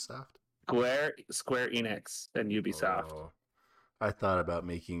in Ubisoft? Square Enix and Ubisoft. Oh, I thought about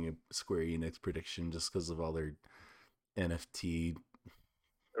making a Square Enix prediction just because of all their NFT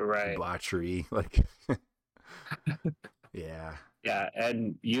debauchery. Like, yeah. Yeah,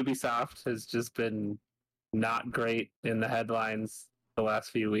 and Ubisoft has just been not great in the headlines the last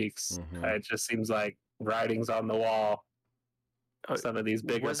few weeks. Mm-hmm. It just seems like writing's on the wall. Some of these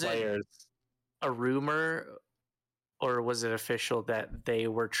bigger players. A rumor, or was it official that they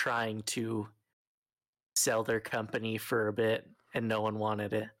were trying to sell their company for a bit and no one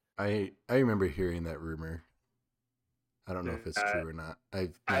wanted it? I remember hearing that rumor. I don't know if it's true or not. I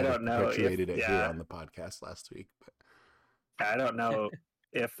don't know. Perpetuated it here on the podcast last week, but I don't know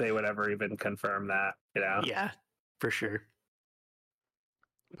if they would ever even confirm that. You know? Yeah, for sure.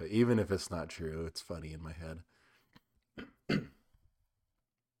 But even if it's not true, it's funny in my head.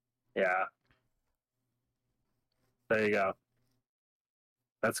 Yeah. There you go.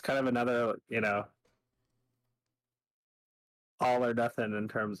 That's kind of another, all or nothing in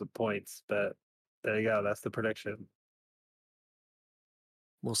terms of points. But there you go. That's the prediction.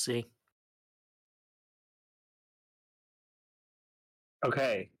 We'll see.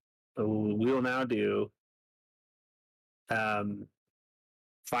 Okay, we will now do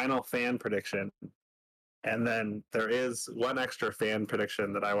final fan prediction, and then there is one extra fan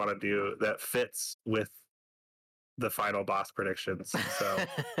prediction that I want to do that fits with the final boss predictions. So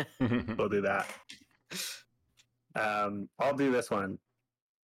we'll do that. I'll do this one.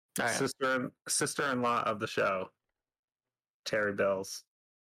 All right. Sister-in-law of the show, Terry Bills.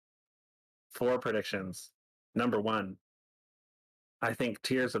 4 predictions. Number 1, I think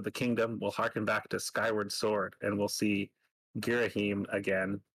Tears of the Kingdom will harken back to Skyward Sword, and we'll see Girahim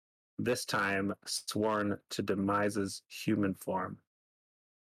again, this time sworn to Demise's human form.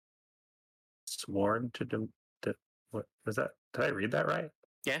 Sworn to what was that? Did I read that right?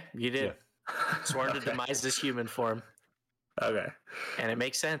 Yeah, you did. Sworn to demise this human form. Okay. And it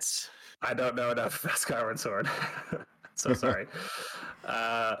makes sense. I don't know enough about Skyward Sword. So sorry.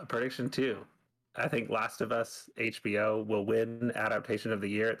 Prediction 2. I think Last of Us HBO will win Adaptation of the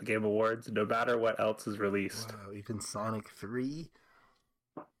Year at the Game Awards, no matter what else is released. Wow, even Sonic 3?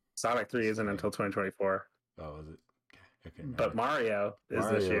 Sonic 3 isn't until 2024. Oh, is it? Okay, but Mario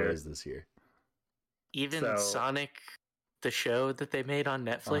is this year. Even Sonic, the show that they made on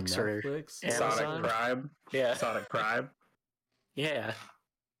Netflix, or Amazon? Sonic Prime. Yeah. Sonic Prime. Yeah.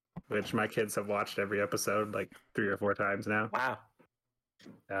 Which my kids have watched every episode like 3 or 4 times now. Wow.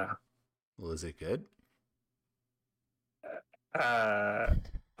 Yeah. Well, is it good? I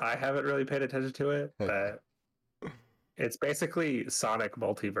haven't really paid attention to it, but it's basically Sonic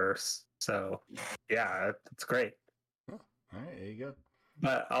multiverse. So, yeah, it's great. Oh, all right, there you go.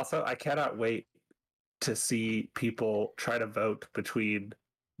 But also, I cannot wait to see people try to vote between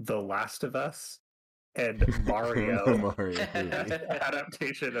The Last of Us and Mario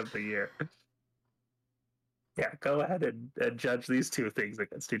Adaptation of the Year. Yeah, go ahead and judge these 2 things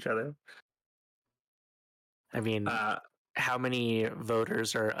against each other. I mean, how many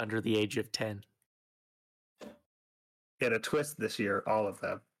voters are under the age of 10? In a twist this year, all of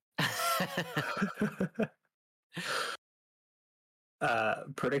them.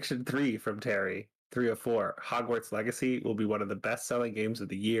 Prediction 3 from Terry. 3 of 4. Hogwarts Legacy will be one of the best-selling games of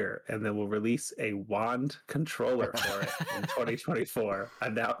the year, and then we'll release a wand controller for it in 2024,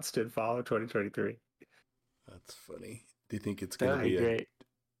 announced in fall of 2023. That's funny. Do you think it's going to be a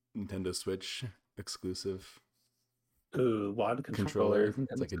Nintendo Switch exclusive? Ooh, wand controller.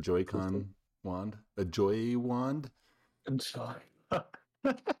 It's like a Joy-Con wand. A Joy wand? Joy.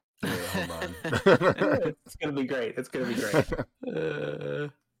 Wait, hold on. It's going to be great. It's going to be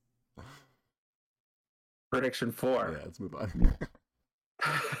great. Prediction 4. Yeah, let's move on.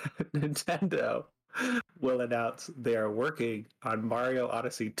 Nintendo will announce they are working on Mario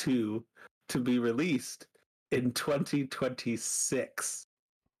Odyssey 2 to be released in 2026.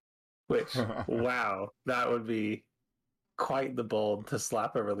 Which, wow, that would be quite the bold to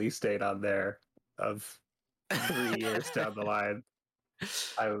slap a release date on there of 3 years down the line.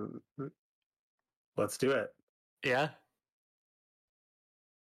 Let's do it. Yeah.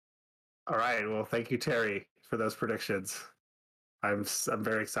 All right. Well, thank you, Terry, for those predictions. I'm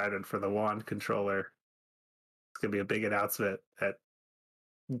very excited for the wand controller. It's gonna be a big announcement at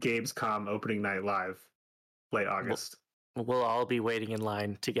Gamescom opening night live, late August. We'll all be waiting in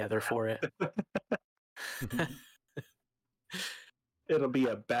line together for it. It'll be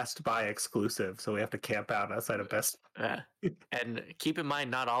a Best Buy exclusive, so we have to camp out outside of Best Buy. And keep in mind,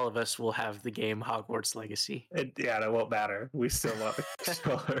 not all of us will have the game Hogwarts Legacy. It won't matter. We still want the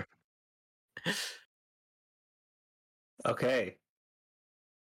controller. Okay.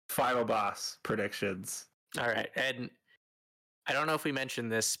 Final boss predictions. All right. And I don't know if we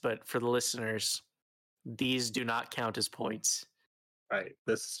mentioned this, but for the listeners, these do not count as points. Right.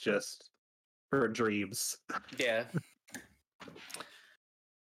 This is just for dreams. Yeah.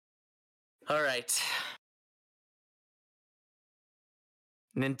 All right.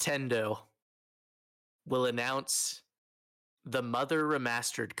 Nintendo will announce the Mother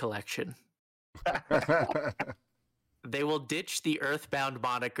Remastered Collection. They will ditch the Earthbound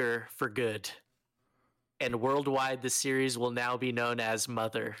moniker for good. And worldwide, the series will now be known as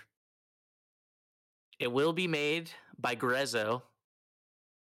Mother. It will be made by Grezzo,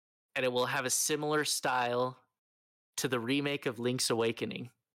 and it will have a similar style to the remake of Link's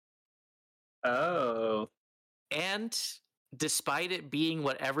Awakening. Oh. And despite it being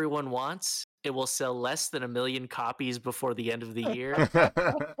what everyone wants, it will sell less than 1 million copies before the end of the year,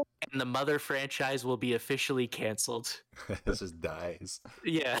 and the Mother franchise will be officially canceled. It just dies.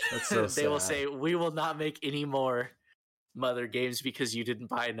 Yeah, That's so they will sad. say, we will not make any more Mother games because you didn't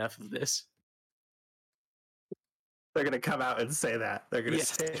buy enough of this. They're gonna come out and say that. They're gonna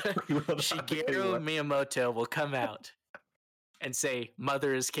Yes. say we will not make Shigeru anyone- Miyamoto will come out and say,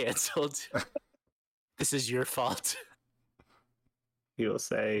 Mother is canceled. This is your fault. He will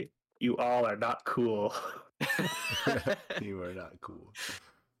say, "You all are not cool." You are not cool.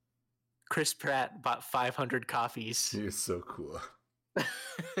 Chris Pratt bought 500 copies. You're so cool.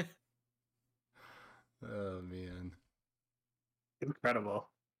 Oh man. Incredible.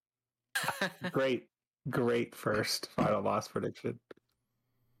 Great first final boss prediction.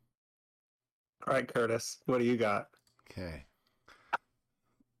 All right, Curtis, what do you got? Okay.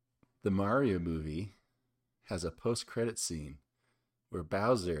 The Mario movie has a post-credit scene where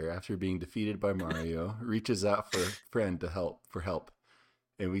Bowser, after being defeated by Mario, reaches out for a friend to help,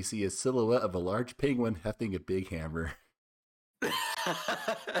 and we see a silhouette of a large penguin hefting a big hammer.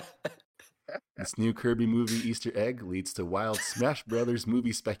 This new Kirby movie Easter egg leads to wild Smash Brothers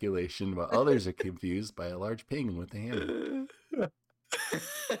movie speculation, while others are confused by a large penguin with a hammer.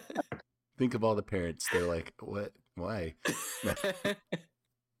 Think of all the parents. They're like, what? Why?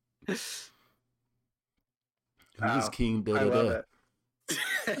 Who's Wow, King I love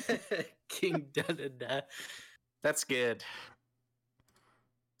Da-da-da? it. King Da-da-da. That's good.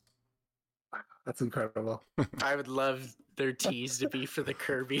 That's incredible. I would love their tease to be for the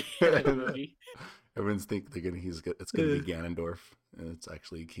Kirby movie. Everyone's think it's gonna be Ganondorf, and it's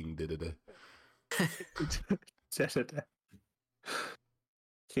actually King Da-da-da.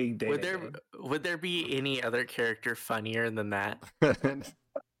 King Would David. would there be any other character funnier than that?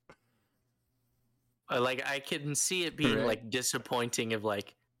 Like, I can see it being Right. like disappointing of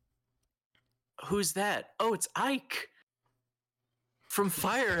like, who's that? Oh, it's Ike from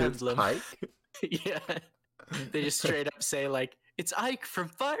Fire It's Emblem. Pike? Yeah, they just straight up say like, it's Ike from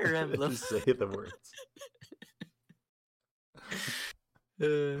Fire Emblem. Just say the words.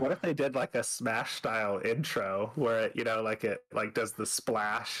 What if they did like a Smash style intro where it, like it like does the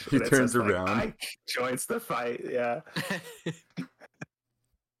splash? He and it turns says, like, around. Ike joins the fight. Yeah.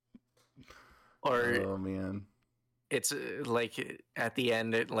 Or Oh man. it's like at the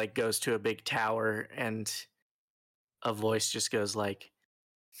end it like goes to a big tower and a voice just goes like,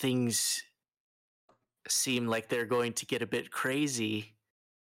 things seem like they're going to get a bit crazy,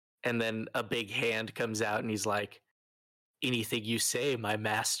 and then a big hand comes out and he's like, anything you say, my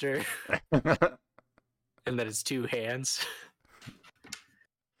master. And then it's two hands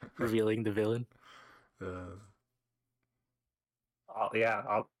revealing the villain.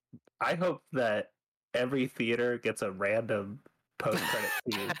 I hope that every theater gets a random post credit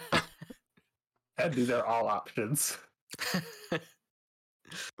scene, and these are all options.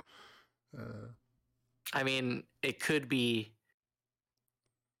 I mean, it could be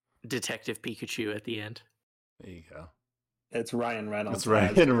Detective Pikachu at the end. There you go. It's Ryan Reynolds. That's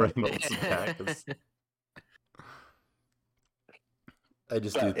Ryan as- Reynolds back. I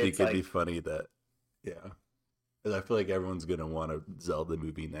just do But think it's it'd be like- funny that, yeah. 'Cause I feel like everyone's gonna want a Zelda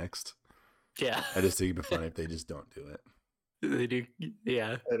movie next. Yeah, I just think it'd be funny if they just don't do it. they do.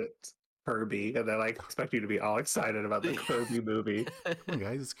 Yeah. and it's Kirby, and they like expect you to be all excited about the Kirby movie. Come on,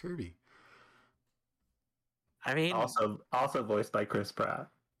 guys, it's Kirby. I mean, Also voiced by Chris Pratt.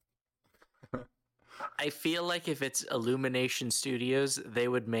 I feel like if it's Illumination Studios, they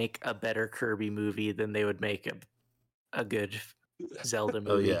would make a better Kirby movie than they would make a good Zelda Oh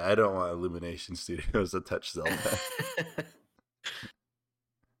movie. yeah, I don't want Illumination Studios to touch Zelda.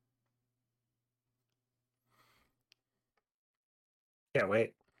 Can't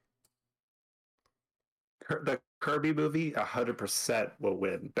wait. The Kirby movie 100% will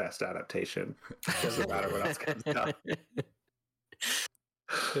win Best Adaptation. Doesn't matter what else comes out.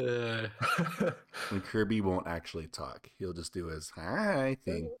 And Kirby won't actually talk. He'll just do his hi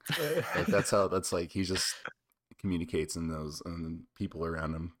thing. Like that's like he just communicates in those, and then people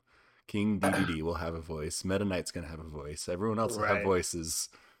around him. King DDD will have a voice. Meta Knight's gonna have a voice. Everyone else will have Right. voices.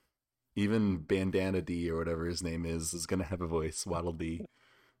 Even Bandana D or whatever his name is gonna have a voice. Waddle Dee.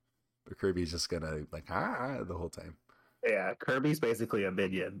 But Kirby's just gonna like the whole time. Yeah, Kirby's basically a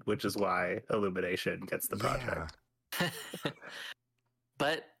minion, which is why Illumination gets the project.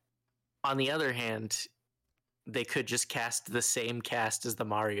 But on the other hand, they could just cast the same cast as the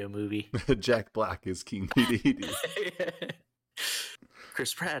Mario movie. Yeah. Jack Black is King DDD.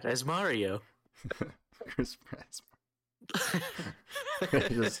 Chris Pratt as Mario. Chris Pratt.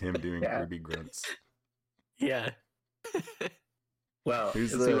 Just him doing Yeah. Kirby grunts. Yeah. Well,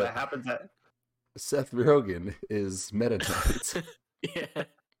 Here's let's see the- what happens at. Seth Rogen is Meta Knight. Yeah.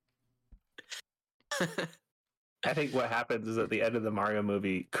 I think what happens is at the end of the Mario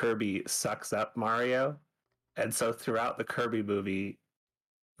movie, Kirby sucks up Mario, and so throughout the Kirby movie,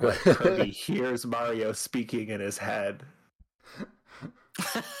 like Kirby hears Mario speaking in his head.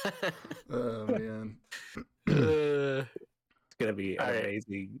 Oh man. Uh, It's gonna be an All right.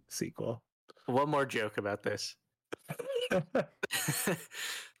 amazing sequel. one more joke about this.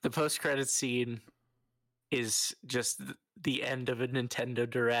 The post-credits scene is just the end of a Nintendo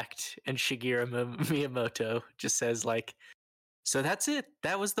Direct, and Shigeru Miyamoto just says like, "So that's it.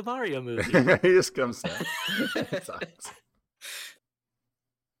 That was the Mario movie." He just comes out. It sucks.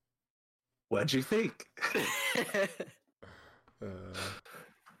 What'd you think?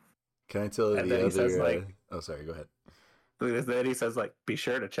 Can I tell you And the then he says, other? like- Oh, sorry. Go ahead. Then he says, like, be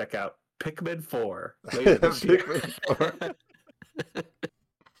sure to check out Pikmin 4 later this year. Pikmin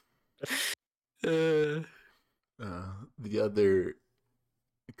 4. Uh, The other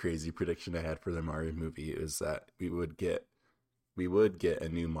crazy prediction I had for the Mario movie is that we would get a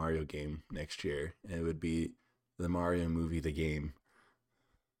new Mario game next year, and it would be the Mario movie, the game,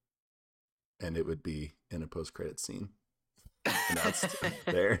 and it would be in a post-credit scene announced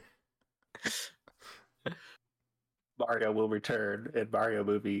there. Mario will return in Mario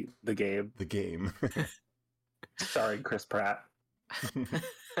movie, the game, The game. starring Chris Pratt.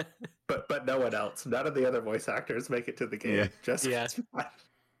 But no one else. None of the other voice actors make it to the game. Yeah. Just Yeah. Chris Pratt.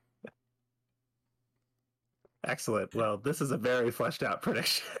 Excellent. Well, this is a very fleshed out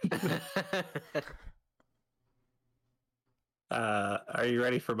prediction. Are you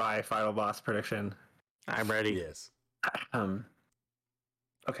ready for my final boss prediction? I'm ready. Yes.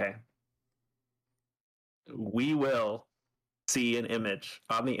 Okay. We will see an image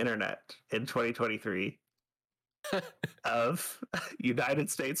on the internet in 2023 of United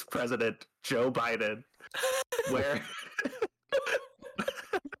States President Joe Biden where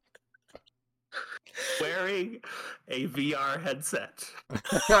wearing a VR headset.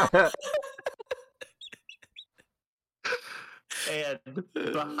 And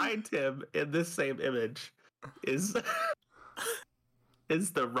behind him in this same image is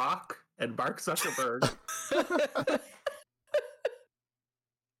The Rock and Mark Zuckerberg.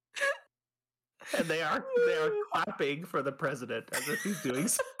 And they are clapping for the president as if he's doing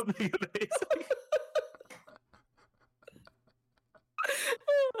something amazing.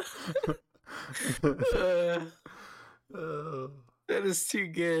 Oh, That is too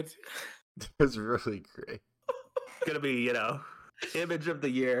good. that's really great. Gonna be, image of the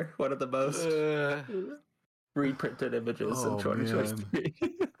year, one of the most reprinted images Oh, in 2023.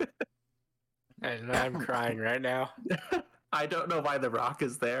 And I'm crying right now. I don't know why The Rock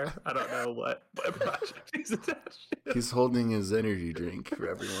is there. I don't know what project he's attached to. He's holding his energy drink for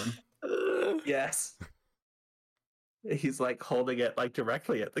everyone. Yes. He's like holding it like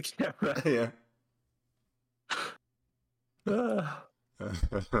directly at the camera. Yeah.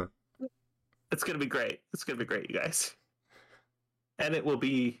 It's gonna be great. It's gonna be great, you guys. And it will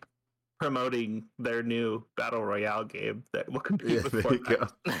be promoting their new Battle Royale game that will compete Yeah, with there you Fortnite.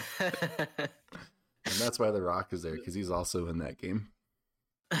 go. And that's why The Rock is there, because he's also in that game.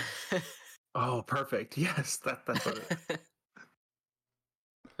 Oh, perfect. Yes, that's what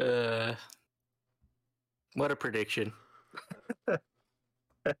it What a prediction.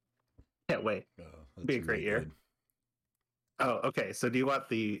 Can't wait. Oh, Be a great year. good. Oh, okay. So do you want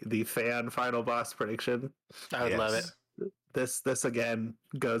the fan final boss prediction? I would love it. Yes. This again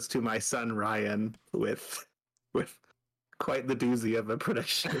goes to my son Ryan with quite the doozy of a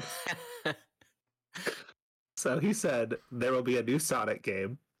prediction. So he said there will be a new Sonic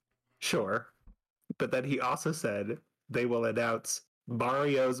game, sure, but then he also said they will announce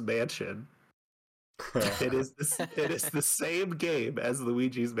Mario's Mansion. It is the same game as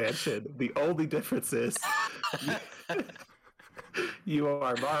Luigi's Mansion. The only difference is you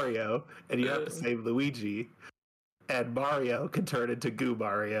are Mario and you have to save Luigi, and Mario can turn into Goo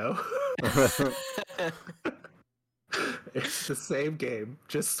Mario. It's the same game,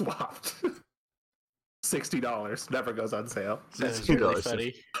 just swapped. $60 never goes on sale. That is really $60.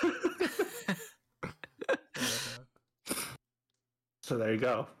 funny. So there you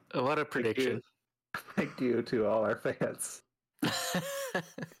go. What a prediction. Thank you to all our fans.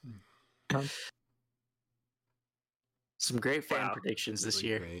 Some great fan Wow. predictions this Really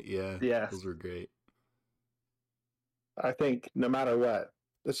year. great. Yeah. Yes. Those were great. I think no matter what,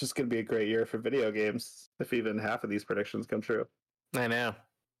 it's just going to be a great year for video games if even half of these predictions come true. I know.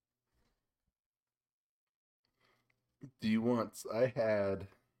 Do you want? I had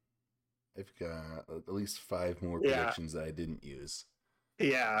I've got at least 5 more Yeah. predictions that I didn't use.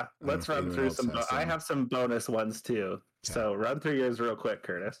 Yeah, I don't know let's if run anyone through else some. has I some. have some bonus ones too. Okay. So run through yours real quick,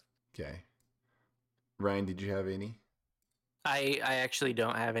 Curtis. Okay. Ryan, did you have any? I actually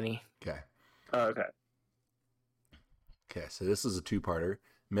don't have any. Okay. Oh, okay. Okay, so this is a 2-parter.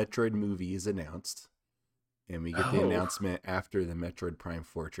 Metroid movie is announced, and we get the Oh. announcement after the Metroid Prime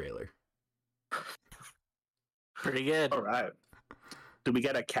 4 trailer. Pretty good. All right. Did we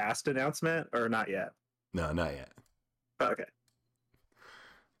get a cast announcement or not yet? No, not yet. Okay.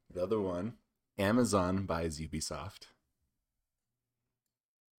 The other one, Amazon buys Ubisoft.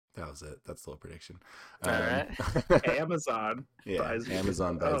 That was it. That's the little prediction. All right. Amazon Yeah, buys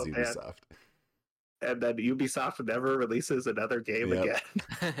Amazon buys Oh, man. Ubisoft. And then Ubisoft never releases another game Yep.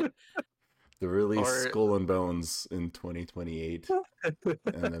 again. They release Or- Skull and Bones in 2028, and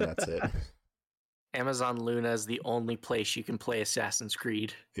then that's it. Amazon Luna is the only place you can play Assassin's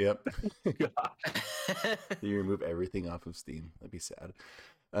Creed. Yep. You remove everything off of Steam. That'd be sad.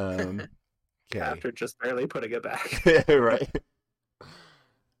 Okay. After just barely putting it back. Right.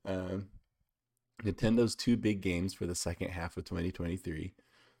 Nintendo's 2 big games for the second half of 2023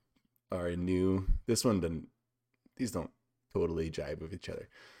 are a new. This one doesn't. These don't totally jibe with each other.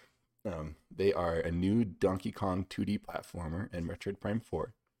 They are a new Donkey Kong 2D platformer and Metroid Prime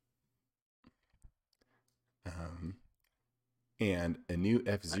 4. And a new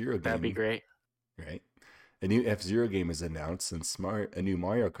F-Zero game. That'd be great. Right. A new F-Zero game is announced, and a new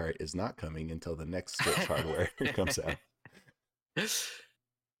Mario Kart is not coming until the next Switch hardware comes out.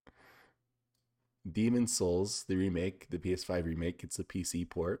 Demon Souls, the remake, the PS5 remake, gets a PC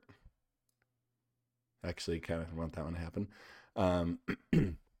port. Actually, kind of want that one to happen.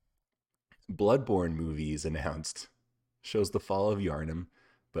 Bloodborne movie is announced. Shows the fall of Yharnam,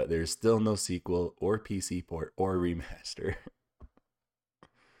 but there's still no sequel or PC port or remaster.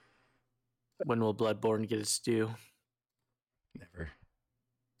 When will Bloodborne get its due? Never.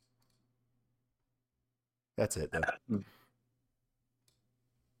 That's it, though.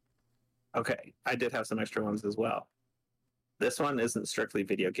 Okay, I did have some extra ones as well. This one isn't strictly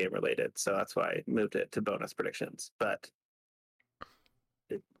video game related, so that's why I moved it to bonus predictions. But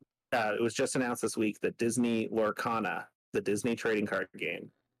it was just announced this week that Disney Lorcana, the Disney trading card game,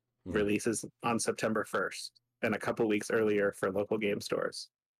 releases on September 1st and a couple weeks earlier for local game stores.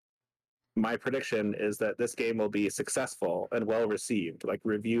 My prediction is that this game will be successful and well received, like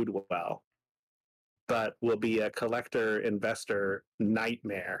reviewed well, but will be a collector investor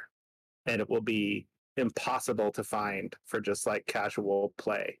nightmare, and it will be impossible to find for just like casual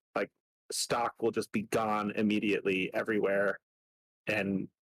play. Like stock will just be gone immediately everywhere, and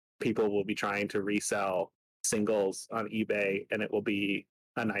people will be trying to resell singles on eBay, and it will be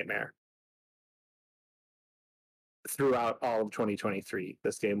a nightmare. Throughout all of 2023,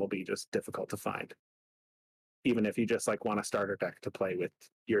 this game will be just difficult to find, even if you just like want a starter deck to play with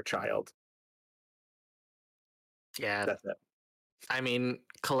your child. Yeah. That's it. I mean,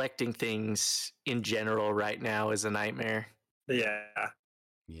 collecting things in general right now is a nightmare. Yeah.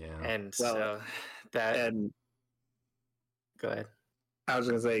 Yeah. And Well, so that. And Go ahead. I was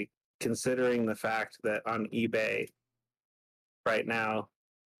going to say, considering the fact that on eBay right now,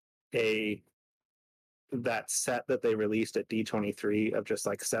 that set that they released at D23 of just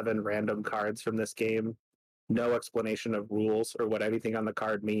like 7 random cards from this game, no explanation of rules or what anything on the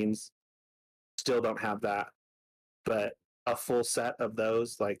card means, still don't have that. But a full set of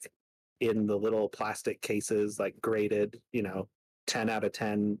those, like in the little plastic cases, like graded, 10 out of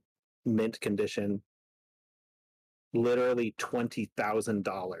 10 mint condition, literally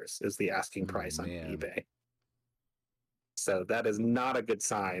 $20,000 is the asking price on man. eBay. So that is not a good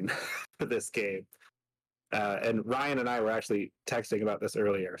sign for this game. And Ryan and I were actually texting about this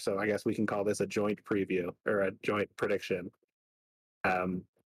earlier, so I guess we can call this a joint preview or a joint prediction.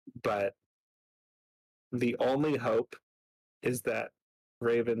 But the only hope is that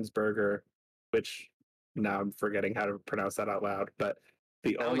Ravensburger, which now I'm forgetting how to pronounce that out loud, but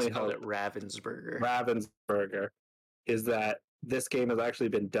the I always only called hope, it Ravensburger. Ravensburger, is that this game has actually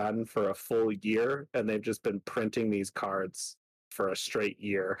been done for a full year, and they've just been printing these cards for a straight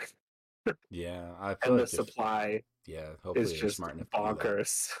year. Yeah, I feel And like the supply hopefully is they're just smart enough to do that.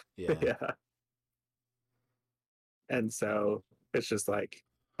 bonkers. Yeah. Yeah. And so it's just like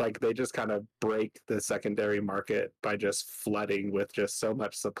they just kind of break the secondary market by just flooding with just so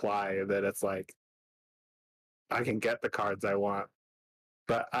much supply that it's like I can get the cards I want.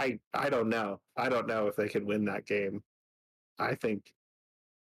 But I don't know. I don't know if they can win that game. I think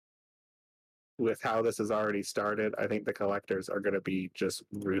with how this has already started, I think the collectors are going to be just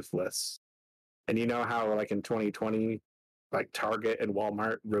ruthless. And you know how like in 2020 like Target and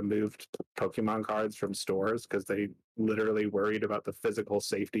Walmart removed Pokemon cards from stores because they literally worried about the physical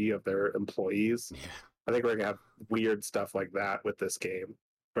safety of their employees. Yeah. I think we're gonna have weird stuff like that with this game,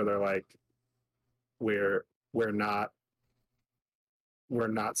 where they're like, we're we're not we're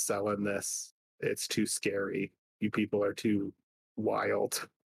not selling this. It's too scary. You people are too wild.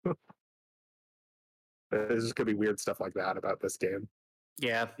 There's just gonna be weird stuff like that about this game.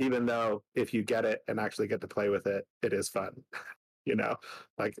 Yeah. Even though if you get it and actually get to play with it, it is fun. You know,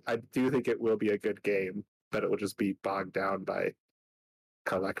 like I do think it will be a good game, but it will just be bogged down by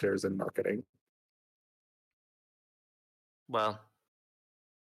collectors and marketing. Well,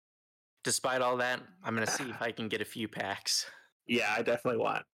 despite all that, I'm gonna see if I can get a few packs. Yeah, I definitely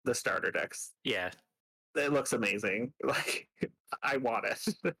want the starter decks. Yeah. It looks amazing. Like I want it,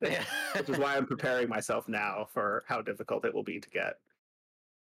 which is why I'm preparing myself now for how difficult it will be to get,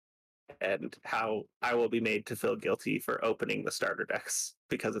 and how I will be made to feel guilty for opening the starter decks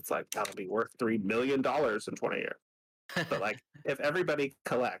because it's like that'll be worth $3 million in 20 years. But like, if everybody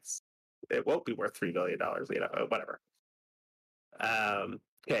collects, it won't be worth $3 million. You know, whatever.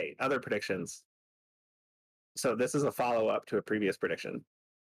 Okay, other predictions. So this is a follow up to a previous prediction.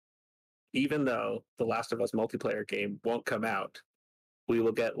 Even though the Last of Us multiplayer game won't come out, we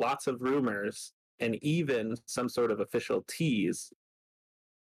will get lots of rumors and even some sort of official tease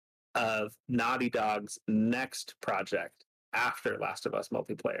of Naughty Dog's next project after Last of Us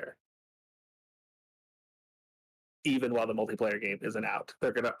multiplayer. Even while the multiplayer game isn't out,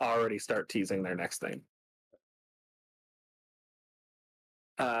 they're going to already start teasing their next thing.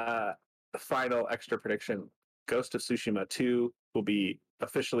 Final extra prediction: Ghost of Tsushima 2 will be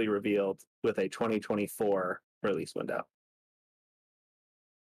officially revealed with a 2024 release window.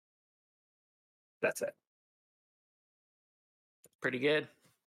 That's it. Pretty good.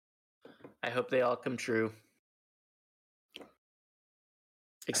 I hope they all come true.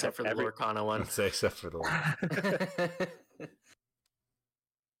 Except for the Lorcana one. Let's say except for the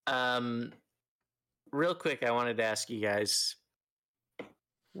Real quick, I wanted to ask you guys,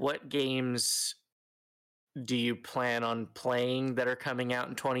 what games do you plan on playing that are coming out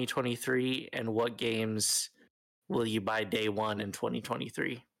in 2023, and what games will you buy day one in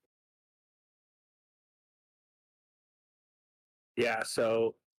 2023? Yeah,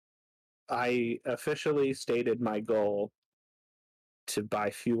 so I officially stated my goal to buy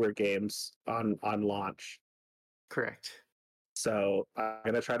fewer games on launch. Correct. So I'm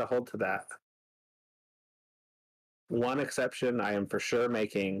going to try to hold to that. One exception I am for sure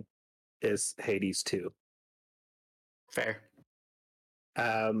making is Hades 2. Fair.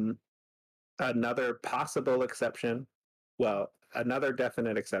 Another possible exception, well, another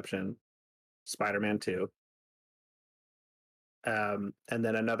definite exception, Spider-Man 2. And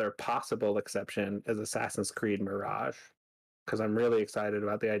then another possible exception is Assassin's Creed Mirage, because I'm really excited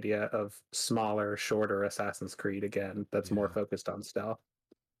about the idea of smaller, shorter Assassin's Creed again that's more focused on stealth.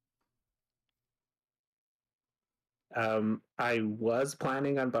 I was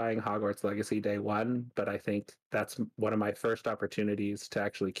planning on buying Hogwarts Legacy day one, but I think that's one of my first opportunities to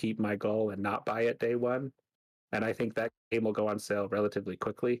actually keep my goal and not buy it day one. And I think that game will go on sale relatively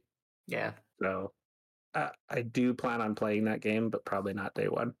quickly. Yeah. So I do plan on playing that game, but probably not day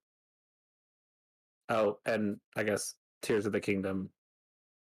one. Oh, and I guess Tears of the Kingdom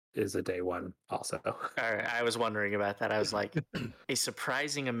is a day one also. All right. I was wondering about that. I was like, a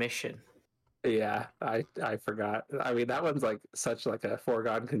surprising omission. Yeah, I forgot. I mean, that one's like such like a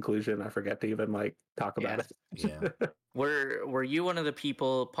foregone conclusion. I forget to even like talk about it. Yeah. Were you one of the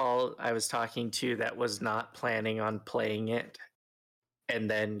people, Paul, I was talking to that was not planning on playing it, and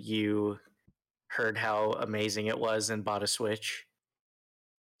then you heard how amazing it was and bought a Switch?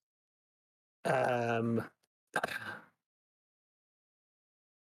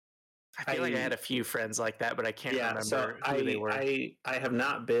 I feel like I had a few friends like that, but I can't remember who they were. I have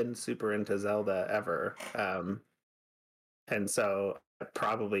not been super into Zelda ever. And so I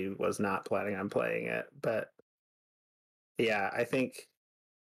probably was not planning on playing it. But yeah, I think,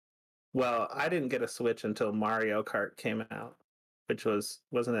 well, I didn't get a Switch until Mario Kart came out, which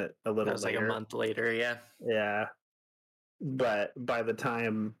wasn't it a little That was later? like a month later, yeah. Yeah. But by the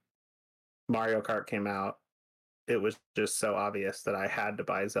time Mario Kart came out, it was just so obvious that I had to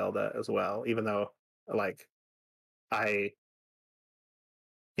buy Zelda as well, even though like I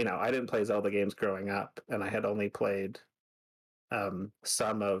didn't play Zelda games growing up, and I had only played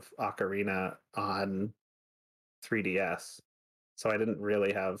some of Ocarina on 3DS. So I didn't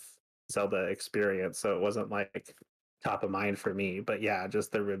really have Zelda experience, so it wasn't like top of mind for me. But yeah,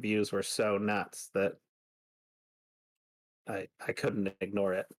 just the reviews were so nuts that I couldn't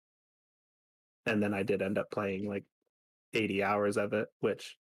ignore it. And then I did end up playing like 80 hours of it,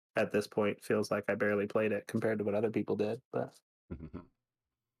 which at this point feels like I barely played it compared to what other people did. But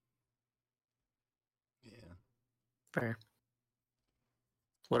Yeah. Fair.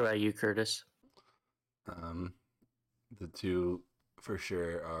 What about you, Curtis? The two for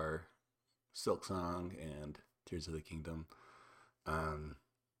sure are Silksong and Tears of the Kingdom.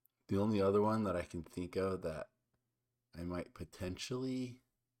 The only other one that I can think of that I might potentially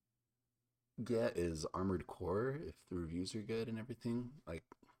get is Armored Core if the reviews are good and everything. Like,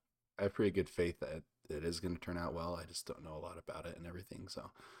 I have pretty good faith that it is going to turn out well. I just don't know a lot about it and everything.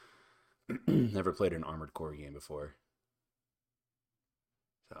 So, never played an Armored Core game before.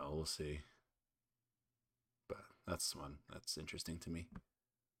 So, we'll see. But that's one that's interesting to me.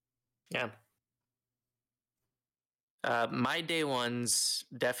 Yeah. My day ones,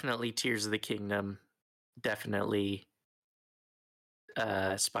 definitely Tears of the Kingdom, definitely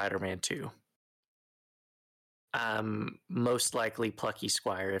Spider-Man 2. Most likely Plucky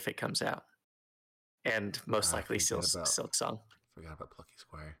Squire if it comes out. And most likely Silksong. Forgot about Plucky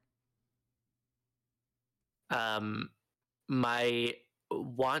Squire. My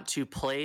want to play